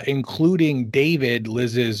 including David,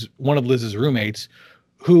 one of Liz's roommates,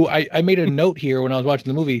 who I made a note here when I was watching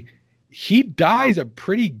the movie. He dies a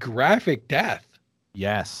pretty graphic death.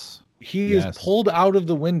 Yes. He is pulled out of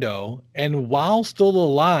the window, and while still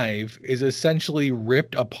alive, is essentially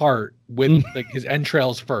ripped apart with like his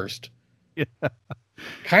entrails first. Yeah.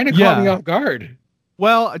 Kind of caught me off guard.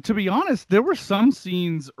 Well, to be honest, there were some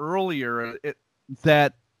scenes earlier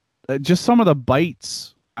that just some of the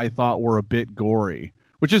bites I thought were a bit gory,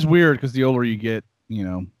 which is weird because the older you get,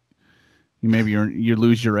 you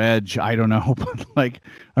lose your edge. I don't know, but like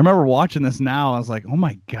I remember watching this now, I was like, oh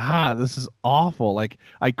my god, this is awful. Like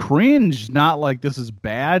I cringed, not like this is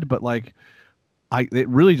bad, but like it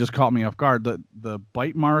really just caught me off guard. The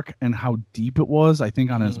bite mark and how deep it was, I think,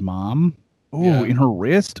 on his mom. Oh, in her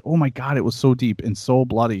wrist. Oh my god, it was so deep and so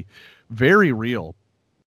bloody. Very real.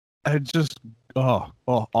 It just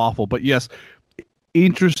awful. But yes,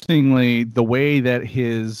 interestingly, the way that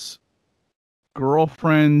his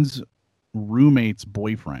girlfriend's roommate's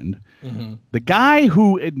boyfriend, the guy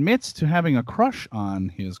who admits to having a crush on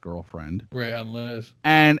his girlfriend, right, on Liz,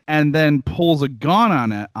 and then pulls a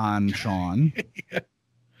gun on Sean,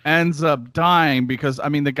 ends up dying because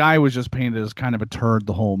the guy was just painted as kind of a turd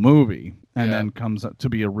the whole movie, and then comes up to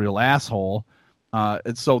be a real asshole.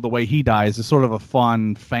 And so the way he dies is sort of a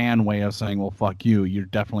fun fan way of saying, well, fuck you, you're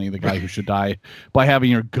definitely the guy who should die by having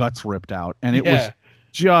your guts ripped out. And it was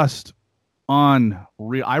just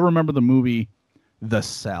unreal. I remember the movie The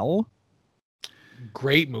Cell.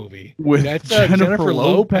 Great movie. That's Jennifer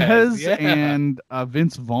Lopez and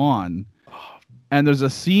Vince Vaughn. And there's a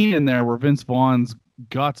scene in there where Vince Vaughn's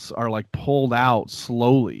guts are like pulled out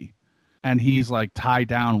slowly. And he's like tied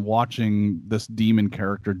down watching this demon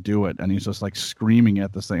character do it. And he's just like screaming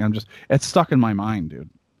at this thing. It's stuck in my mind, dude.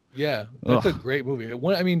 Yeah, that's a great movie.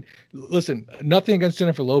 Listen, nothing against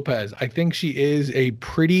Jennifer Lopez. I think she is a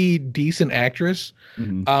pretty decent actress,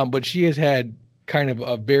 but she has had kind of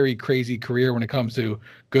a very crazy career when it comes to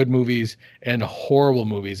good movies and horrible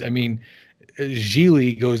movies.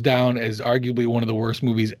 Gigli goes down as arguably one of the worst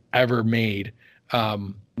movies ever made.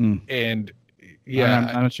 And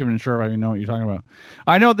yeah, I'm not even sure if I even know what you're talking about.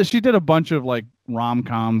 I know that she did a bunch of like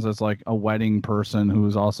rom-coms as like a wedding person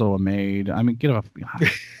who's also a maid.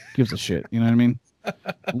 Gives a shit. You know what I mean?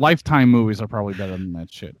 Lifetime movies are probably better than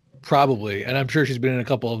that shit. Probably. And I'm sure she's been in a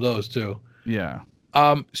couple of those too. Yeah.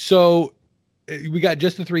 So we got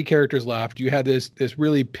just the three characters left. You had this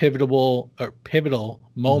really pivotal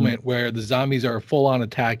moment where the zombies are full on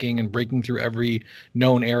attacking and breaking through every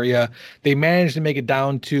known area. They managed to make it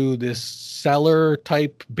down to this cellar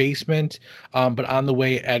type basement. But on the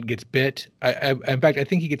way, Ed gets bit. In fact, I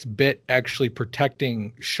think he gets bit actually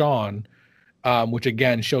protecting Sean, which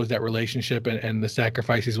again shows that relationship and the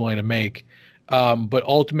sacrifice he's willing to make. But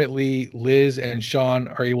ultimately, Liz and Sean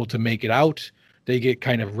are able to make it out. They get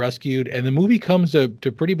kind of rescued, and the movie comes to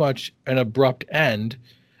pretty much an abrupt end,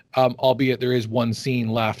 albeit there is one scene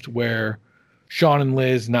left where Sean and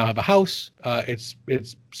Liz now have a house. It's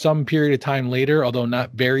some period of time later, although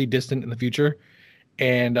not very distant in the future.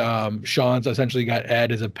 And Sean's essentially got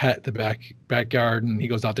Ed as a pet in the backyard, and he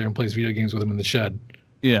goes out there and plays video games with him in the shed.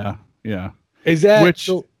 Yeah, yeah. Is that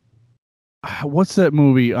what's that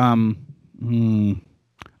movie?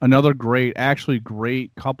 Another great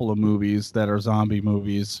couple of movies that are zombie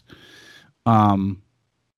movies.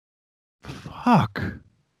 Fuck.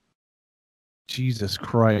 Jesus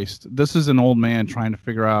Christ. This is an old man trying to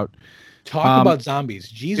figure out. Talk about zombies.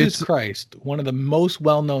 Jesus Christ. One of the most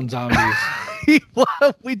well-known zombies.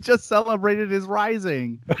 We just celebrated his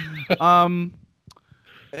rising.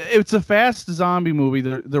 It's a fast zombie movie.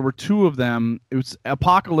 There were two of them. It was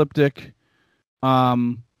apocalyptic. Not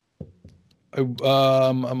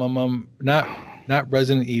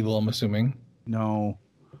Resident Evil, I'm assuming. No.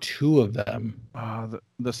 Two of them.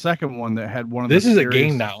 The second one that had one of this is a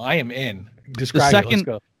game now. I am in. Describe it. Let's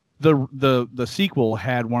go. The sequel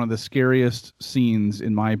had one of the scariest scenes,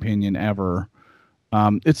 in my opinion, ever.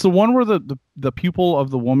 It's the one where the pupil of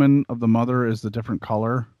the woman, of the mother, is the different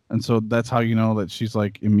color, and so that's how you know that she's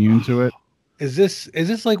like immune to it. Is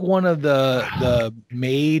this like one of the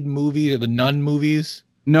Maid movies or the Nun movies?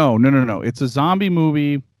 No. It's a zombie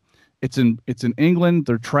movie. It's in England.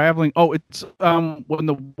 They're traveling. Oh, it's when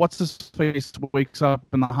the what's his face wakes up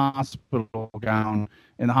in the hospital gown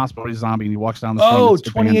in the hospital. He's a zombie and he walks down the street. Oh,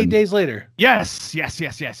 28 days later. Yes.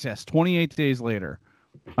 28 days later.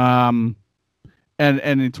 And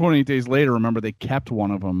in 28 days later, remember they kept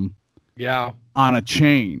one of them. Yeah. On a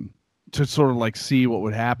chain to sort of like see what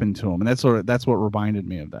would happen to him, and that's what reminded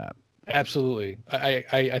me of that. Absolutely.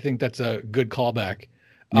 I think that's a good callback.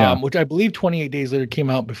 Yeah. Which I believe 28 Days Later came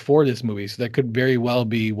out before this movie, so that could very well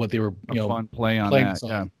be what they were, fun play on that.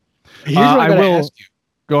 Yeah. Here's what I will ask you.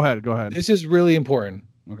 Go ahead. This is really important.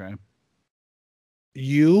 Okay.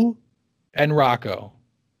 You and Rocco,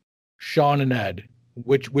 Sean and Ed,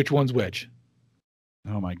 which one's which?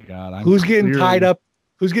 Oh my God! Who's getting tied up?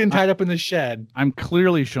 Who's getting tied up in the shed? I'm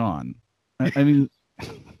clearly Sean. I mean,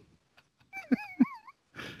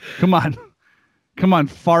 come on,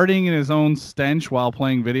 farting in his own stench while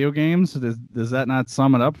playing video games. Does that not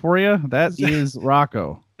sum it up for you? That is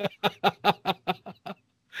Rocco.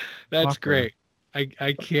 That's great.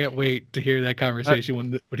 I can't wait to hear that conversation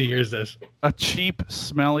when he hears this. A cheap,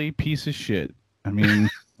 smelly piece of shit. I mean,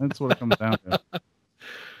 that's what it comes down to.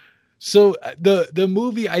 So the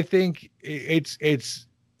movie, I think it's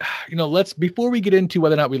let's, before we get into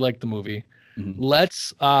whether or not we like the movie,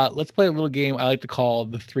 let's play a little game I like to call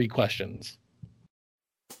the 3 questions.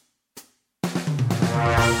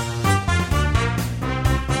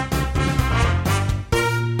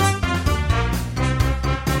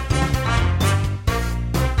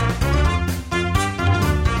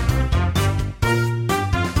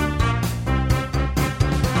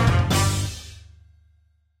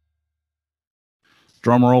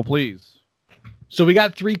 Drum roll, please. So we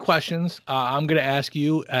got 3 questions. I'm going to ask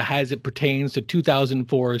you as it pertains to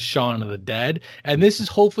 2004's Shaun of the Dead. And this is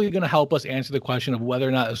hopefully going to help us answer the question of whether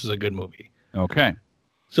or not this was a good movie. Okay.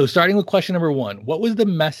 So starting with question number 1, what was the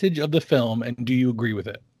message of the film and do you agree with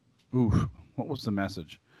it? Ooh, what was the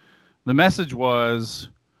message? The message was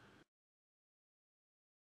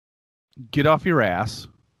get off your ass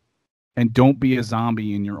and don't be a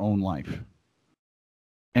zombie in your own life.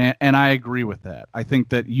 And I agree with that. I think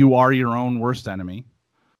that you are your own worst enemy.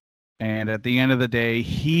 And at the end of the day,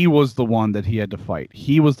 he was the one that he had to fight.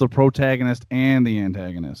 He was the protagonist and the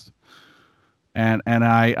antagonist. And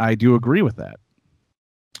I do agree with that.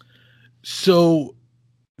 So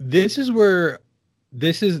this is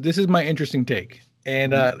my interesting take.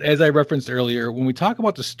 And as I referenced earlier, when we talk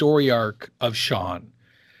about the story arc of Shaun,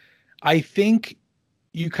 I think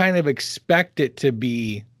you kind of expect it to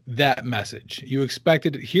be that message. You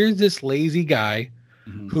expected, here's this lazy guy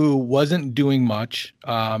who wasn't doing much,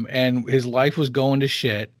 and his life was going to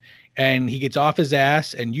shit, and he gets off his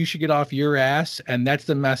ass, and you should get off your ass, and that's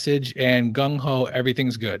the message, and gung-ho,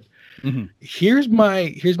 everything's good. Here's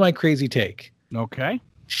my crazy take. Okay.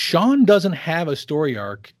 Shaun doesn't have a story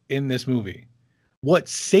arc in this movie. What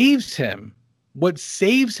saves him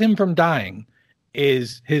from dying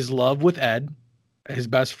is his love with Ed, his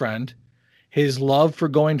best friend, his love for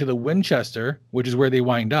going to the Winchester, which is where they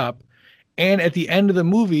wind up. And at the end of the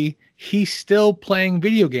movie, he's still playing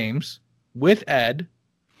video games with Ed.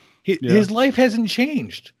 His life hasn't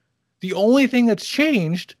changed. The only thing that's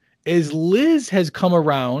changed is Liz has come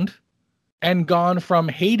around and gone from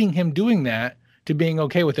hating him doing that to being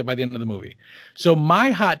okay with it by the end of the movie. So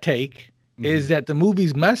my hot take is that the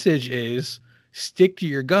movie's message is stick to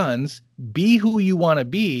your guns, be who you want to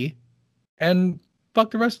be, and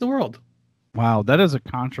fuck the rest of the world. Wow, that is a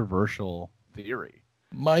controversial theory.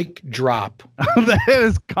 Mic drop. That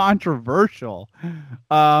is controversial.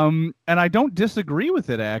 And I don't disagree with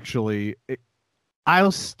it, actually.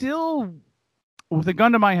 I'll still, with a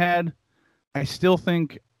gun to my head, I still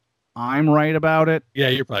think I'm right about it. Yeah,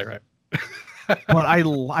 you're probably right. But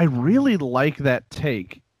I really like that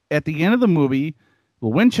take. At the end of the movie, the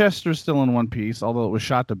Winchester's still in one piece, although it was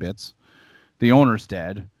shot to bits. The owner's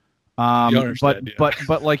dead.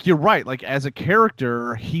 But like, you're right. Like, as a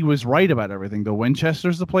character, he was right about everything. The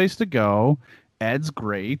Winchester's the place to go. Ed's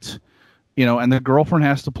great, and the girlfriend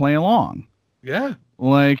has to play along. Yeah.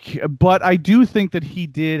 But I do think that he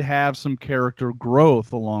did have some character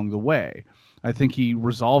growth along the way. I think he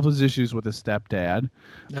resolved his issues with his stepdad.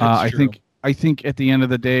 That's true. I think at the end of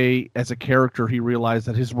the day, as a character, he realized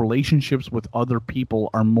that his relationships with other people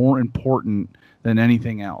are more important than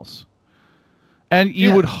anything else. And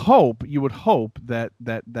you would hope that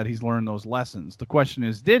he's learned those lessons. The question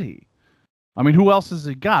is, did he? I mean, who else has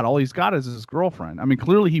he got? All he's got is his girlfriend. I mean,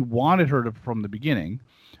 clearly he wanted her from the beginning,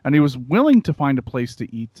 and he was willing to find a place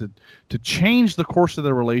to eat to change the course of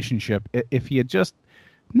the relationship if he had just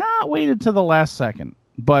not waited to the last second.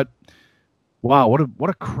 But wow, what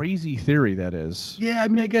a crazy theory that is. Yeah, I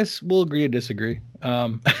mean, I guess we'll agree to disagree.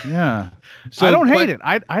 Yeah. So I don't hate it.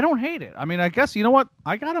 I don't hate it. I mean, I guess, you know what?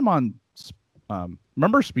 I got him on.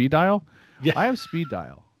 Remember Speed Dial? Yeah. I have Speed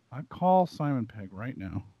Dial. I call Simon Pegg right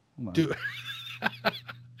now. Hold on. Dude.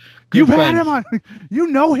 You've had him on. You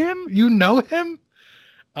know him? You know him?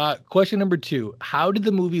 Question number 2. How did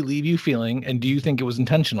the movie leave you feeling, and do you think it was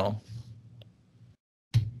intentional?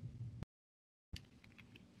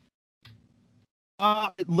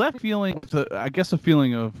 Left feeling, I guess, a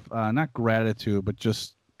feeling of not gratitude, but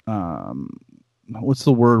just what's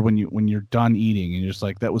the word when you're done eating and you're just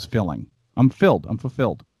like, that was filling. I'm filled. I'm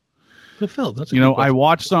fulfilled. Fulfilled. That's a good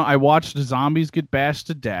question. I watched the zombies get bashed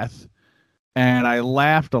to death, and I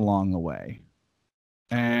laughed along the way.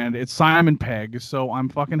 And it's Simon Pegg, so I'm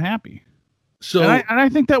fucking happy. So, and I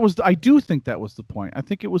think I do think that was the point. I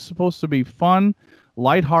think it was supposed to be fun,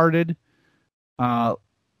 lighthearted,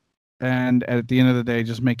 and at the end of the day,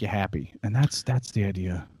 just make you happy. And that's the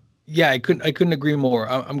idea. Yeah, I couldn't agree more.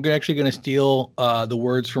 I'm actually going to steal the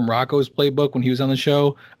words from Rocco's playbook when he was on the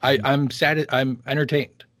show. I'm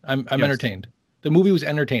entertained. I'm Yes. entertained. The movie was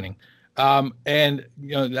entertaining. And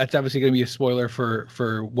that's obviously going to be a spoiler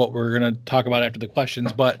for what we're going to talk about after the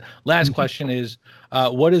questions. But last question is,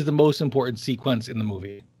 what is the most important sequence in the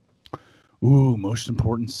movie? Ooh, most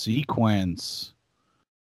important sequence.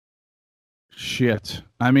 Shit.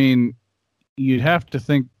 I mean, you'd have to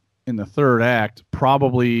think in the third act,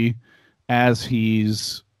 probably as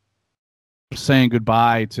he's saying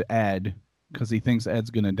goodbye to Ed because he thinks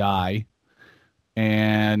Ed's going to die.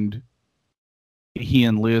 And he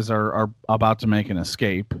and Liz are about to make an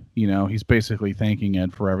escape. He's basically thanking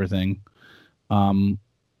Ed for everything.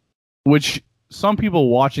 Which some people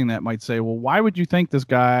watching that might say, well, why would you thank this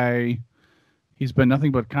guy? He's been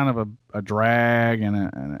nothing but kind of a drag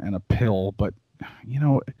and a pill. But,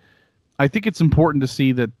 I think it's important to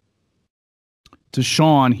see that to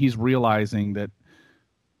Sean, he's realizing that,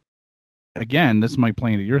 again, this might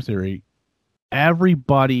play into your theory,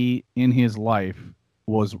 everybody in his life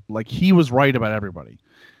was like, he was right about everybody.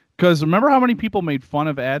 Because remember how many people made fun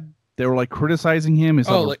of Ed? They were like criticizing him, his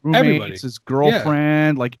other roommates, everybody. His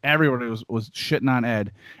girlfriend, like everybody was shitting on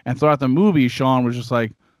Ed. And throughout the movie, Sean was just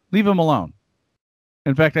like, leave him alone.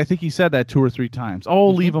 In fact, I think he said that 2 or 3 times. Oh,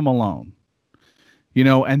 leave him alone.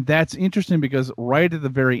 And that's interesting because right at the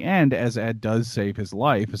very end, as Ed does save his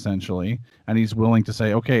life, essentially, and he's willing to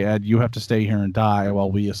say, okay, Ed, you have to stay here and die while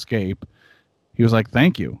we escape. He was like,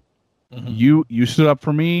 thank you. Mm-hmm. You stood up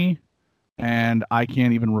for me, and I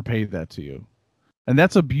can't even repay that to you. And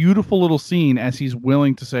that's a beautiful little scene as he's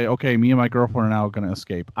willing to say, okay, me and my girlfriend are now going to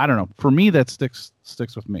escape. I don't know. For me, that sticks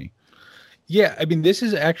with me. Yeah, I mean, this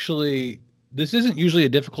isn't usually a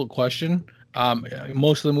difficult question.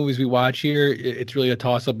 Most of the movies we watch here, it's really a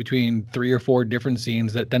toss-up between 3 or 4 different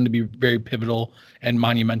scenes that tend to be very pivotal and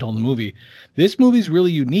monumental in the movie. This movie is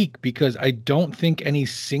really unique because I don't think any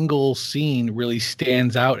single scene really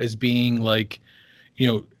stands out as being like,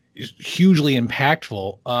 hugely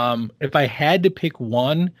impactful. If I had to pick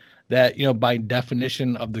one that, by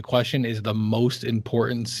definition of the question is the most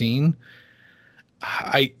important scene,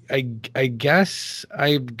 I guess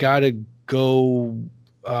I've got to go.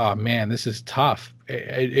 Oh man, this is tough.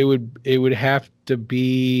 It would have to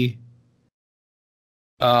be.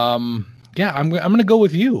 I'm gonna go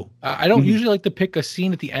with you. I don't usually like to pick a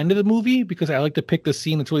scene at the end of the movie because I like to pick the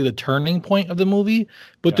scene that's really the turning point of the movie.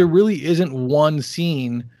 But there really isn't one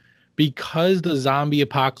scene because the zombie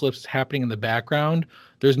apocalypse is happening in the background,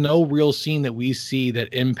 there's no real scene that we see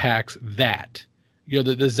that impacts that.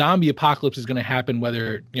 The zombie apocalypse is going to happen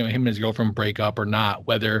whether, him and his girlfriend break up or not,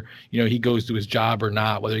 whether, he goes to his job or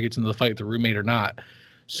not, whether he gets into the fight with the roommate or not.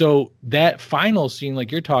 So that final scene,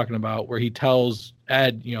 like you're talking about, where he tells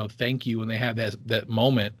Ed, thank you, when they have that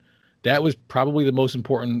moment, that was probably the most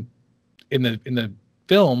important in the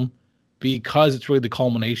film, because it's really the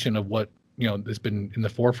culmination of what, has been in the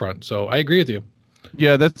forefront. So I agree with you.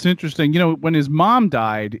 Yeah, that's interesting. When his mom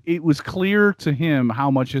died, it was clear to him how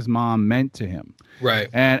much his mom meant to him. Right.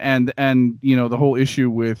 And the whole issue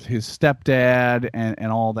with his stepdad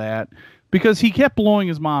and all that, because he kept blowing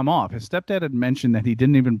his mom off. His stepdad had mentioned that he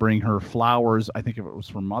didn't even bring her flowers. I think if it was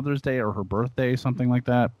for Mother's Day or her birthday, something like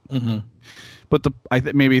that. Mm-hmm. But I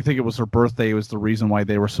think it was her birthday was the reason why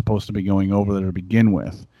they were supposed to be going over there to begin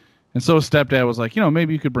with. And so stepdad was like,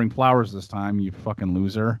 maybe you could bring flowers this time, you fucking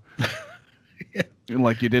loser. Yeah.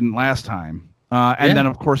 Like you didn't last time. And then,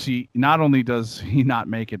 of course, he not only does he not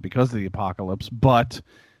make it because of the apocalypse, but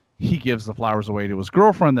he gives the flowers away to his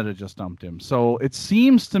girlfriend that had just dumped him. So it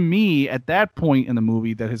seems to me at that point in the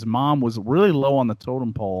movie that his mom was really low on the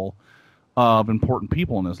totem pole of important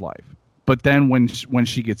people in his life. But then when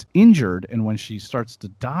she gets injured and when she starts to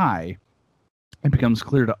die, it becomes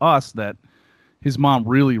clear to us that his mom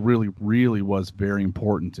really, really, really was very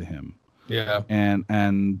important to him. Yeah.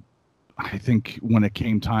 And I think when it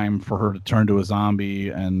came time for her to turn to a zombie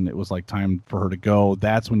and it was like time for her to go,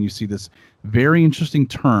 that's when you see this very interesting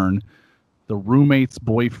turn. The roommate's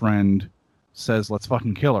boyfriend says, let's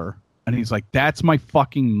fucking kill her. And he's like, that's my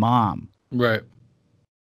fucking mom. Right.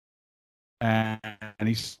 And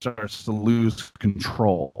he starts to lose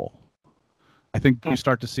control. I think you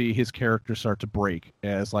start to see his character start to break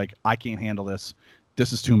as like, I can't handle this.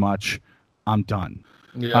 This is too much. I'm done.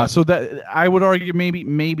 Yeah. So that I would argue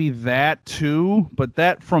maybe that too, but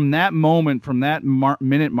that from that moment, from that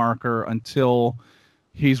minute marker until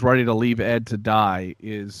he's ready to leave Ed to die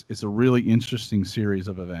is a really interesting series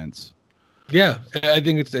of events. Yeah, I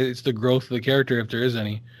think it's the growth of the character, if there is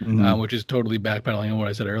any, which is totally backpedaling on what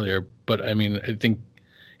I said earlier. But I mean, I think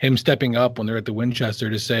him stepping up when they're at the Winchester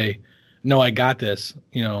to say, "No, I got this,"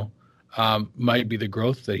 might be the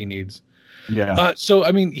growth that he needs. Yeah. So,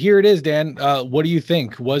 I mean, here it is, Dan. What do you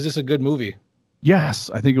think? Was this a good movie? Yes,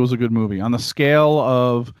 I think it was a good movie. On the scale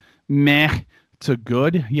of meh to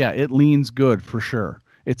good, yeah, it leans good for sure.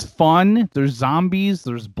 It's fun. There's zombies.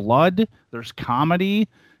 There's blood. There's comedy.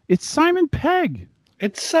 It's Simon Pegg.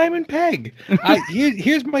 It's Simon Pegg.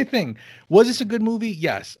 Here's my thing. Was this a good movie?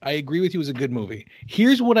 Yes, I agree with you. It was a good movie.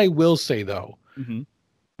 Here's what I will say, though. Mm-hmm.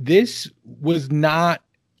 This was not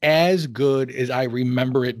as good as I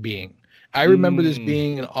remember it being. I remember this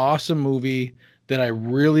being an awesome movie that I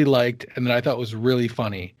really liked and that I thought was really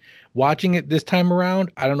funny. Watching it this time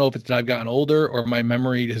around, I don't know if it's that I've gotten older or my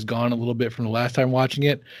memory has gone a little bit from the last time watching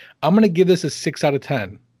it. I'm going to give this a 6 out of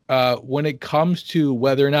 10. When it comes to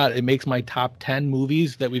whether or not it makes my top 10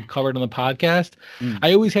 movies that we've covered on the podcast,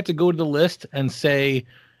 I always have to go to the list and say,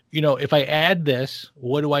 if I add this,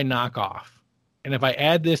 what do I knock off? And if I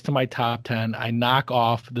add this to my top 10, I knock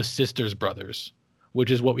off The Sisters Brothers, which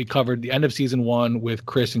is what we covered the end of season 1 with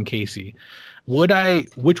Chris and Casey.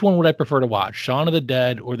 Which one would I prefer to watch, Shaun of the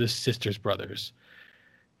Dead or The Sisters Brothers?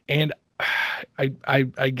 And I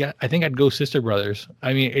think I'd go Sister Brothers.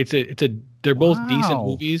 I mean, they're both decent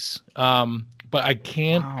movies. But I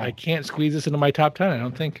can't squeeze this into my top 10, I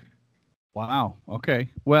don't think. Wow. Okay.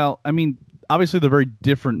 Well, I mean, obviously they're very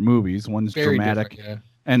different movies. One's very dramatic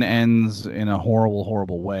and ends in a horrible,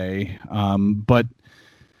 horrible way. But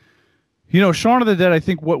Shaun of the Dead, I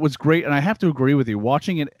think what was great, and I have to agree with you,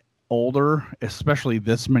 watching it older, especially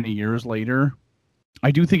this many years later,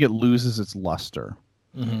 I do think it loses its luster.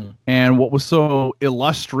 Mm-hmm. And what was so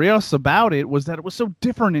illustrious about it was that it was so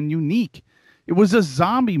different and unique. It was a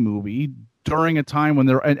zombie movie during a time when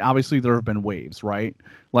and obviously there have been waves, right?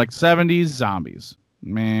 Like 70s zombies,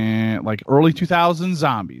 man, like early 2000s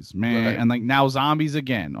zombies, man, right. And like now zombies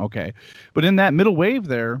again. Okay. But in that middle wave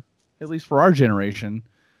there, at least for our generation,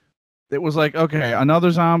 it was like, okay,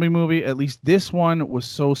 another zombie movie. At least this one was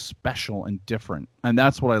so special and different. And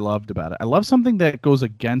that's what I loved about it. I love something that goes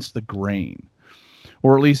against the grain,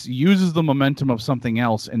 or at least uses the momentum of something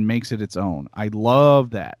else and makes it its own. I love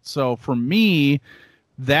that. So for me,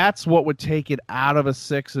 that's what would take it out of a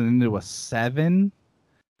 6 and into a 7.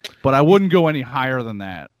 But I wouldn't go any higher than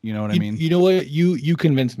that. You know what I mean? You know what? You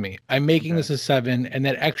convinced me. I'm making this a 7, and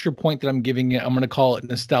that extra point that I'm giving it, I'm going to call it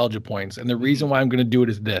nostalgia points. And the reason why I'm going to do it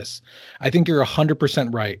is this. I think you're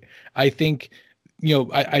 100% right. I think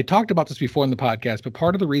I talked about this before in the podcast, but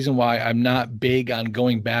part of the reason why I'm not big on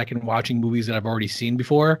going back and watching movies that I've already seen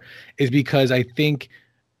before is because I think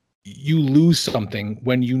you lose something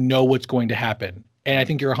when you know what's going to happen. And I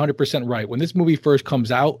think you're 100% right. When this movie first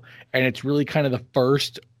comes out, and it's really kind of the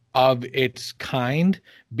first of its kind,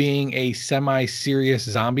 being a semi-serious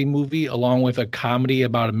zombie movie along with a comedy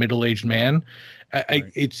about a middle-aged man,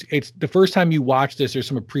 it's the first time you watch this, there's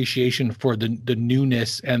some appreciation for the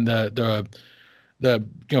newness and the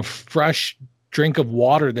fresh drink of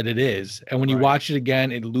water that it is. And when you watch it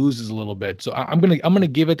again, it loses a little bit. So I'm gonna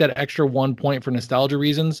give it that extra 1 point for nostalgia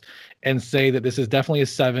reasons and say that this is definitely a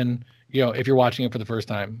 7. If you're watching it for the first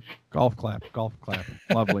time. Golf clap.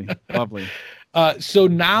 Lovely. Lovely. So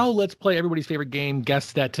now let's play everybody's favorite game,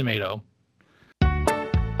 Guess That Tomato.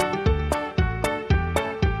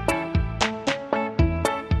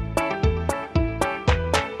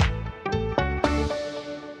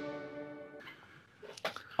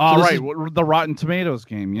 All right, the Rotten Tomatoes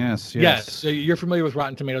game. Yes. So you're familiar with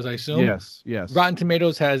Rotten Tomatoes, I assume? Yes. Rotten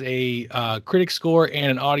Tomatoes has a critic score and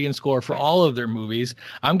an audience score for all of their movies.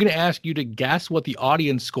 I'm going to ask you to guess what the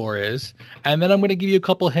audience score is, and then I'm going to give you a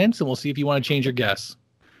couple hints, and we'll see if you want to change your guess.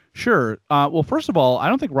 Sure. Well, first of all, I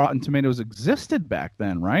don't think Rotten Tomatoes existed back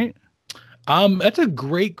then, right? That's a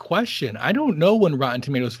great question. I don't know when Rotten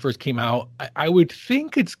Tomatoes first came out. I would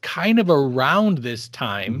think it's kind of around this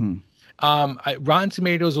time. Mm-hmm. Rotten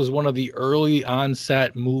Tomatoes was one of the early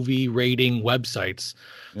onset movie rating websites.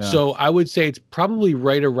 Yeah. So I would say it's probably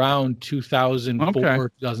right around 2004,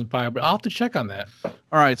 2005, but I'll have to check on that. All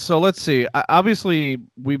right. So let's see. Obviously,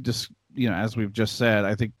 we've just, as we've just said,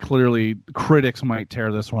 I think clearly critics might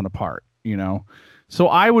tear this one apart, So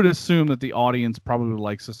I would assume that the audience probably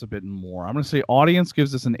likes this a bit more. I'm going to say audience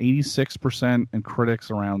gives us an 86% and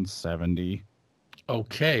critics around 70%.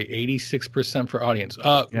 Okay, 86% for audience.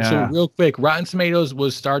 So real quick, Rotten Tomatoes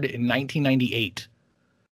was started in 1998.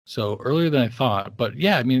 So earlier than I thought. But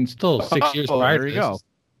yeah, I mean, still 6 years prior to this. There you go.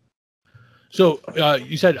 So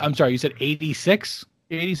you said 86?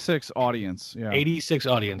 86 audience. Yeah. 86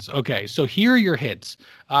 audience. Okay, so here are your hits.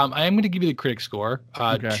 I am going to give you the critic score.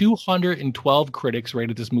 212 critics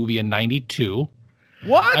rated this movie a 92.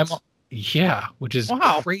 What? Yeah, which is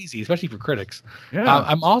crazy, especially for critics. Yeah.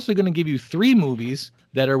 I'm also going to give you 3 movies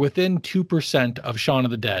that are within 2% of Shaun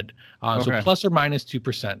of the Dead. So plus or minus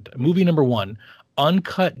 2%. Movie number 1,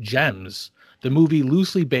 Uncut Gems, the movie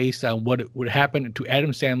loosely based on what would happen to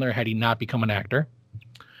Adam Sandler had he not become an actor.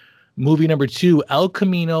 Movie number 2, El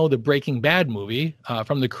Camino, the Breaking Bad movie,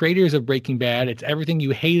 from the creators of Breaking Bad. It's everything you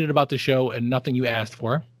hated about the show and nothing you asked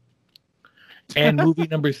for. And movie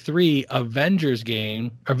number 3, Avengers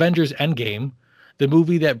Endgame, the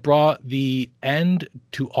movie that brought the end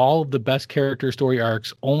to all of the best character story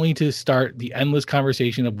arcs, only to start the endless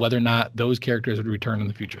conversation of whether or not those characters would return in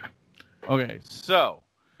the future. Okay, so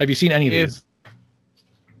have you seen any of these?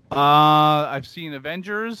 I've seen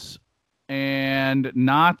Avengers and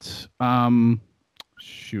not what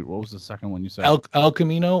was the second one you said? El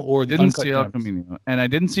Camino or didn't see El Camino, and I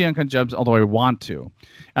didn't see Uncut Gems, although I want to,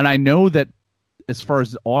 and I know that. As far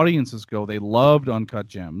as the audiences go, they loved Uncut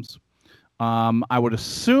Gems. I would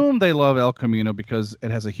assume they love El Camino because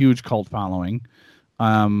it has a huge cult following.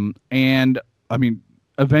 And, I mean,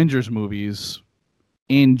 Avengers movies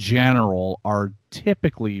in general are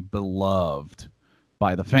typically beloved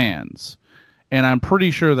by the fans. And I'm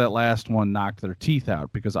pretty sure that last one knocked their teeth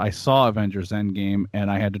out because I saw Avengers Endgame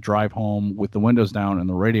and I had to drive home with the windows down and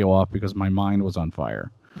the radio off because my mind was on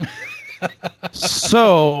fire.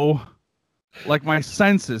 So... like my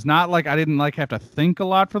senses, not like I didn't have to think a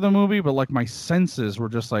lot for the movie, but like my senses were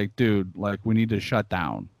just like, dude, like we need to shut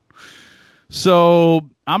down. So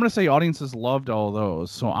I'm gonna say audiences loved all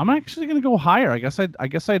those. So I'm actually gonna go higher. I guess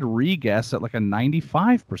I'd re-guess at like a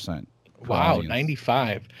 95%. Wow, audience.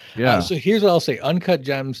 95. Yeah. So here's what I'll say: Uncut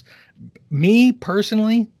Gems. Me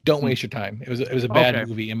personally, don't waste your time. It was a bad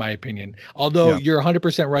movie in my opinion. Although you're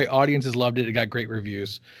 100% right, audiences loved it. It got great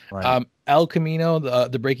reviews. Right. El Camino,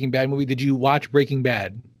 the Breaking Bad movie. Did you watch Breaking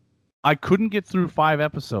Bad? I couldn't get through 5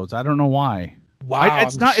 episodes. I don't know why. Wow,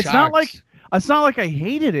 it's not like I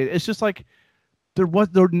hated it. It's just like there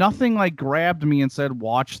nothing like grabbed me and said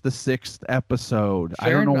watch the 6th episode. I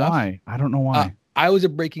don't know why. I was a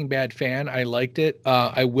Breaking Bad fan. I liked it.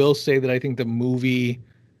 I will say that I think the movie.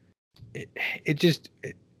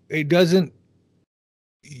 It doesn't.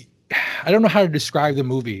 I don't know how to describe the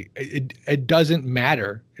movie. It doesn't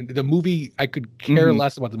matter. The movie, I could care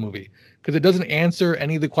less about the movie because it doesn't answer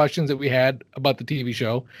any of the questions that we had about the TV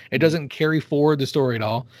show. It doesn't carry forward the story at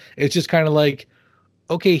all. It's just kind of like,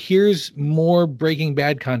 okay, here's more Breaking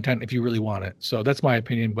Bad content if you really want it. So that's my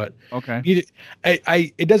opinion. But Okay.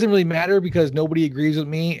 it doesn't really matter because nobody agrees with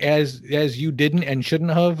me as you didn't and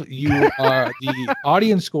shouldn't have. You are the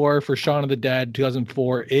audience score for Shaun of the Dead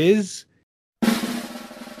 2004 is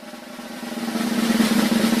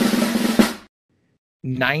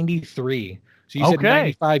 93. So you said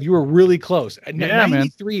 95. You were really close. Yeah,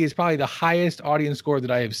 93 is probably the highest audience score that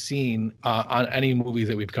I have seen on any movies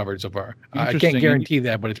that we've covered so far. I can't guarantee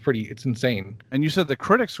that, but it's insane. And you said the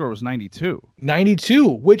critic score was 92. 92,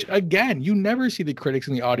 which again, you never see the critics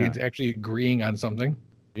in the audience actually agreeing on something.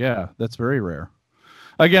 Yeah, that's very rare.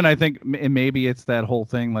 Again, I think maybe it's that whole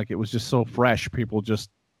thing, like it was just so fresh. People just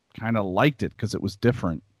kind of liked it because it was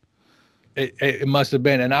different. It must have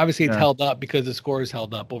been, and obviously it's held up because the score is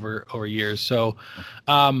held up over years. So,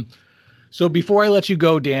 so before I let you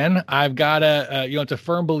go, Dan, I've got it's a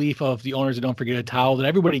firm belief of the owners of Don't Forget a Towel that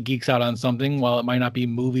everybody geeks out on something. While it might not be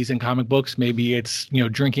movies and comic books, maybe it's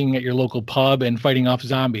drinking at your local pub and fighting off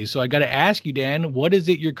zombies. So I got to ask you, Dan, what is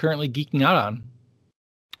it you're currently geeking out on?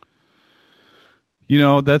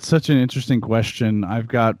 That's such an interesting question. I've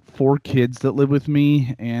got 4 kids that live with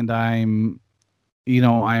me, and I'm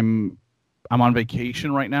on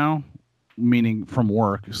vacation right now, meaning from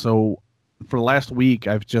work. So for the last week,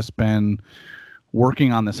 I've just been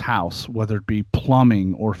working on this house, whether it be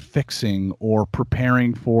plumbing or fixing or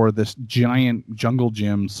preparing for this giant jungle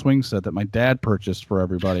gym swing set that my dad purchased for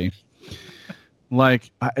everybody.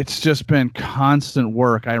 It's just been constant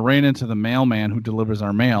work. I ran into the mailman who delivers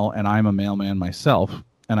our mail, and I'm a mailman myself,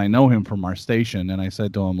 and I know him from our station. And I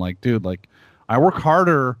said to him, dude, I work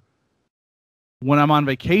harder when I'm on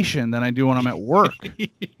vacation than I do when I'm at work.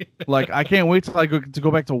 I can't wait till I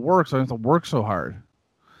go back to work, so I don't have to work so hard.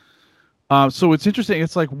 So it's interesting.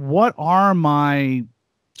 It's what are my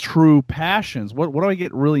true passions? What do I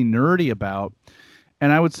get really nerdy about?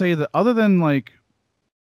 And I would say that other than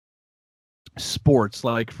sports,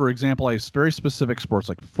 for example, I have very specific sports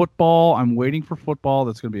like football. I'm waiting for football.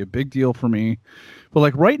 That's going to be a big deal for me.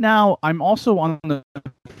 But right now, I'm also on the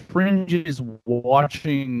fringes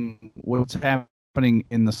watching what's happening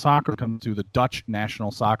in the soccer come to the Dutch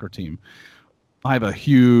national soccer team. I have a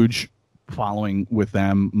huge following with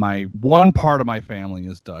them. One part of my family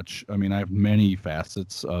is Dutch. I mean, I have many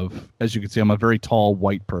facets of, as you can see, I'm a very tall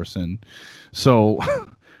white person. So,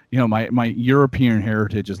 my European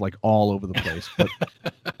heritage is all over the place. But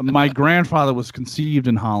my grandfather was conceived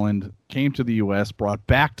in Holland, came to the U.S., brought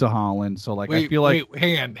back to Holland. So I feel like... Wait,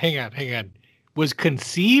 hang on. Was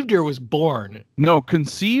conceived or was born? No,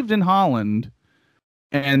 conceived in Holland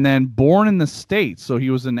and then born in the States. So he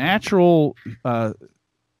was a natural...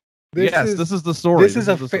 this is the story.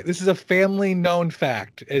 This is a family known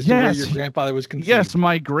fact as to where your grandfather was conceived. Yes,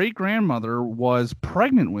 my great grandmother was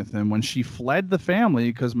pregnant with him when she fled the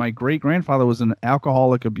family because my great grandfather was an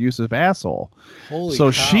alcoholic, abusive asshole. Holy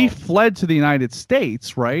cow. She fled to the United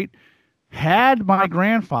States, right? Had my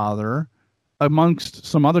grandfather amongst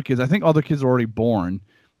some other kids. I think other kids were already born,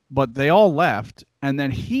 but they all left, and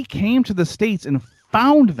then he came to the States and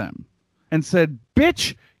found them and said,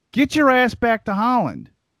 "Bitch, get your ass back to Holland."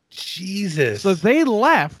 Jesus. So they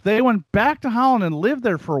left. They went back to Holland and lived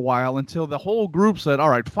there for a while until the whole group said, "All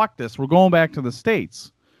right, fuck this. We're going back to the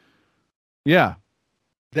States." Yeah.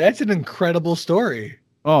 That's an incredible story.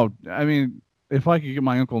 Oh, I mean, if I could get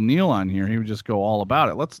my Uncle Neil on here, he would just go all about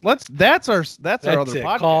it. That's our other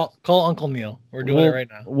podcast. Call Uncle Neil. We're doing it right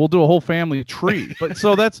now. We'll do a whole family tree. But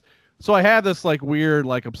so I had this weird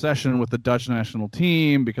obsession with the Dutch national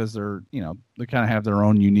team because they're, they kind of have their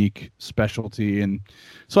own unique specialty. And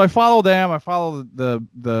so I follow them. I follow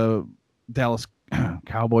the Dallas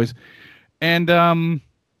Cowboys. And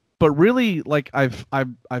but really I've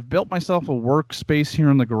built myself a workspace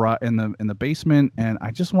here in the garage in the basement, and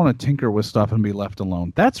I just want to tinker with stuff and be left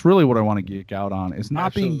alone. That's really what I want to geek out on, is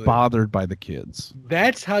not being bothered by the kids.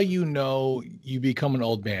 That's how you become an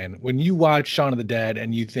old man. When you watch Shaun of the Dead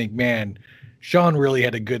and you think, man, Shaun really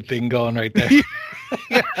had a good thing going right there.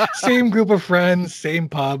 Same group of friends, same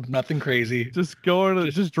pub, nothing crazy. Just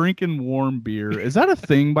drinking warm beer. Is that a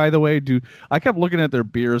thing, by the way? I kept looking at their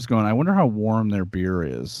beers going, I wonder how warm their beer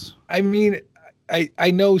is. I mean,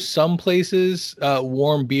 I know some places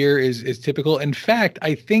warm beer is typical. In fact,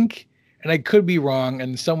 I think, and I could be wrong,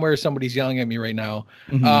 and somewhere somebody's yelling at me right now,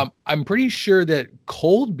 I'm pretty sure that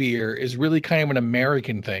cold beer is really kind of an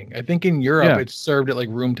American thing. I think in Europe it's served at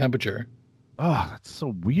room temperature. Oh, that's so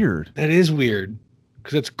weird. That is weird.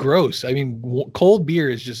 Because it's gross. I mean, cold beer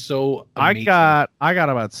is just so amazing. I got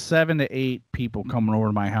about 7 to 8 people coming over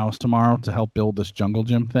to my house tomorrow to help build this jungle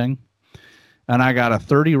gym thing. and I got a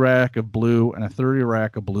 30 rack of blue and a 30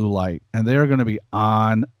 rack of blue light, and they're going to be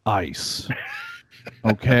on ice.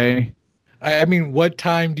 Okay. I mean, what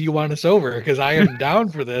time do you want us over? Because I am down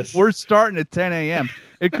for this. We're starting at 10 a.m.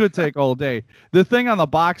 It could take all day. The thing on the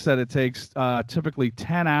box said it takes typically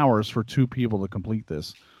 10 hours for 2 people to complete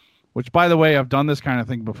this, which, by the way, I've done this kind of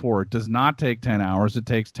thing before. It does not take 10 hours. It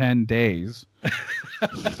takes 10 days.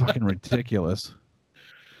 Fucking ridiculous.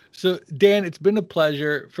 So, Dan, it's been a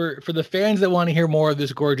pleasure. For the fans that want to hear more of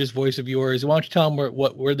this gorgeous voice of yours, why don't you tell them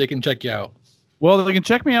where they can check you out? Well, they can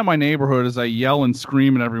check me out in my neighborhood as I yell and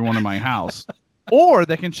scream at everyone in my house. Or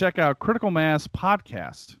they can check out Critical Mass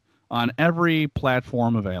Podcast on every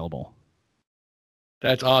platform available.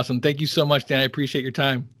 That's awesome. Thank you so much, Dan. I appreciate your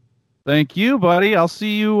time. Thank you, buddy. I'll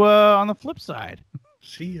see you on the flip side.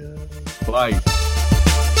 See ya. Bye.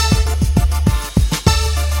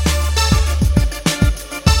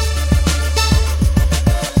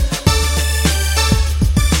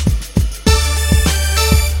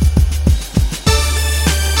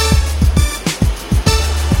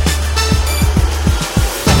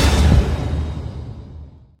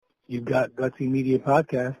 You've got Gutsy Media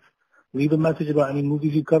Podcast. Leave a message about any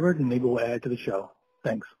movies you covered, and maybe we'll add it to the show.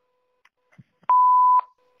 Thanks.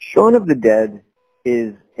 Shaun of the Dead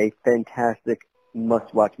is a fantastic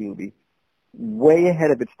must-watch movie. Way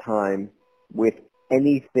ahead of its time with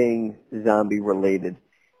anything zombie-related.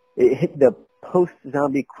 It hit the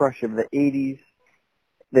post-zombie crush of the 80s,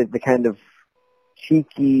 the kind of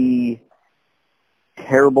cheeky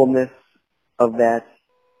terribleness of that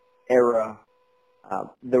era.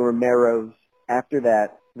 The Romeros. After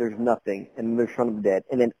that, there's nothing, and then there's Shaun of the Dead.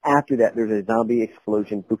 And then after that, there's a zombie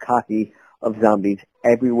explosion, bukkake of zombies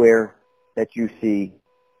everywhere that you see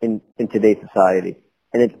in today's society.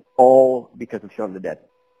 And it's all because of Shaun of the Dead.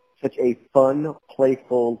 Such a fun,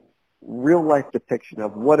 playful, real-life depiction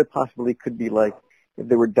of what it possibly could be like if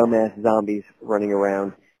there were dumbass zombies running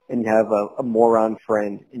around, and you have a moron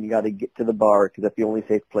friend, and you got to get to the bar because that's the only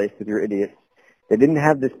safe place because you're idiots. They didn't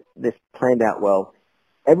have this planned out well.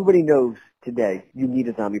 Everybody knows today you need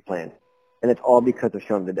a zombie plan, and it's all because of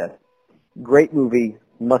Shaun of the Dead. Great movie,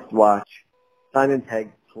 must watch. Simon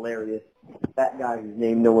Pegg, hilarious. That guy whose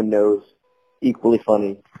name no one knows, equally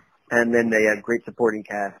funny. And then they had great supporting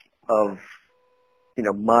cast of,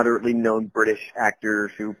 moderately known British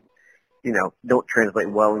actors who, don't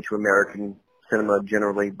translate well into American cinema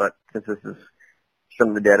generally, but since this is Shaun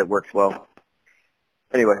of the Dead, it works well.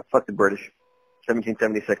 Anyway, fuck the British.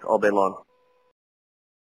 1776 all day long.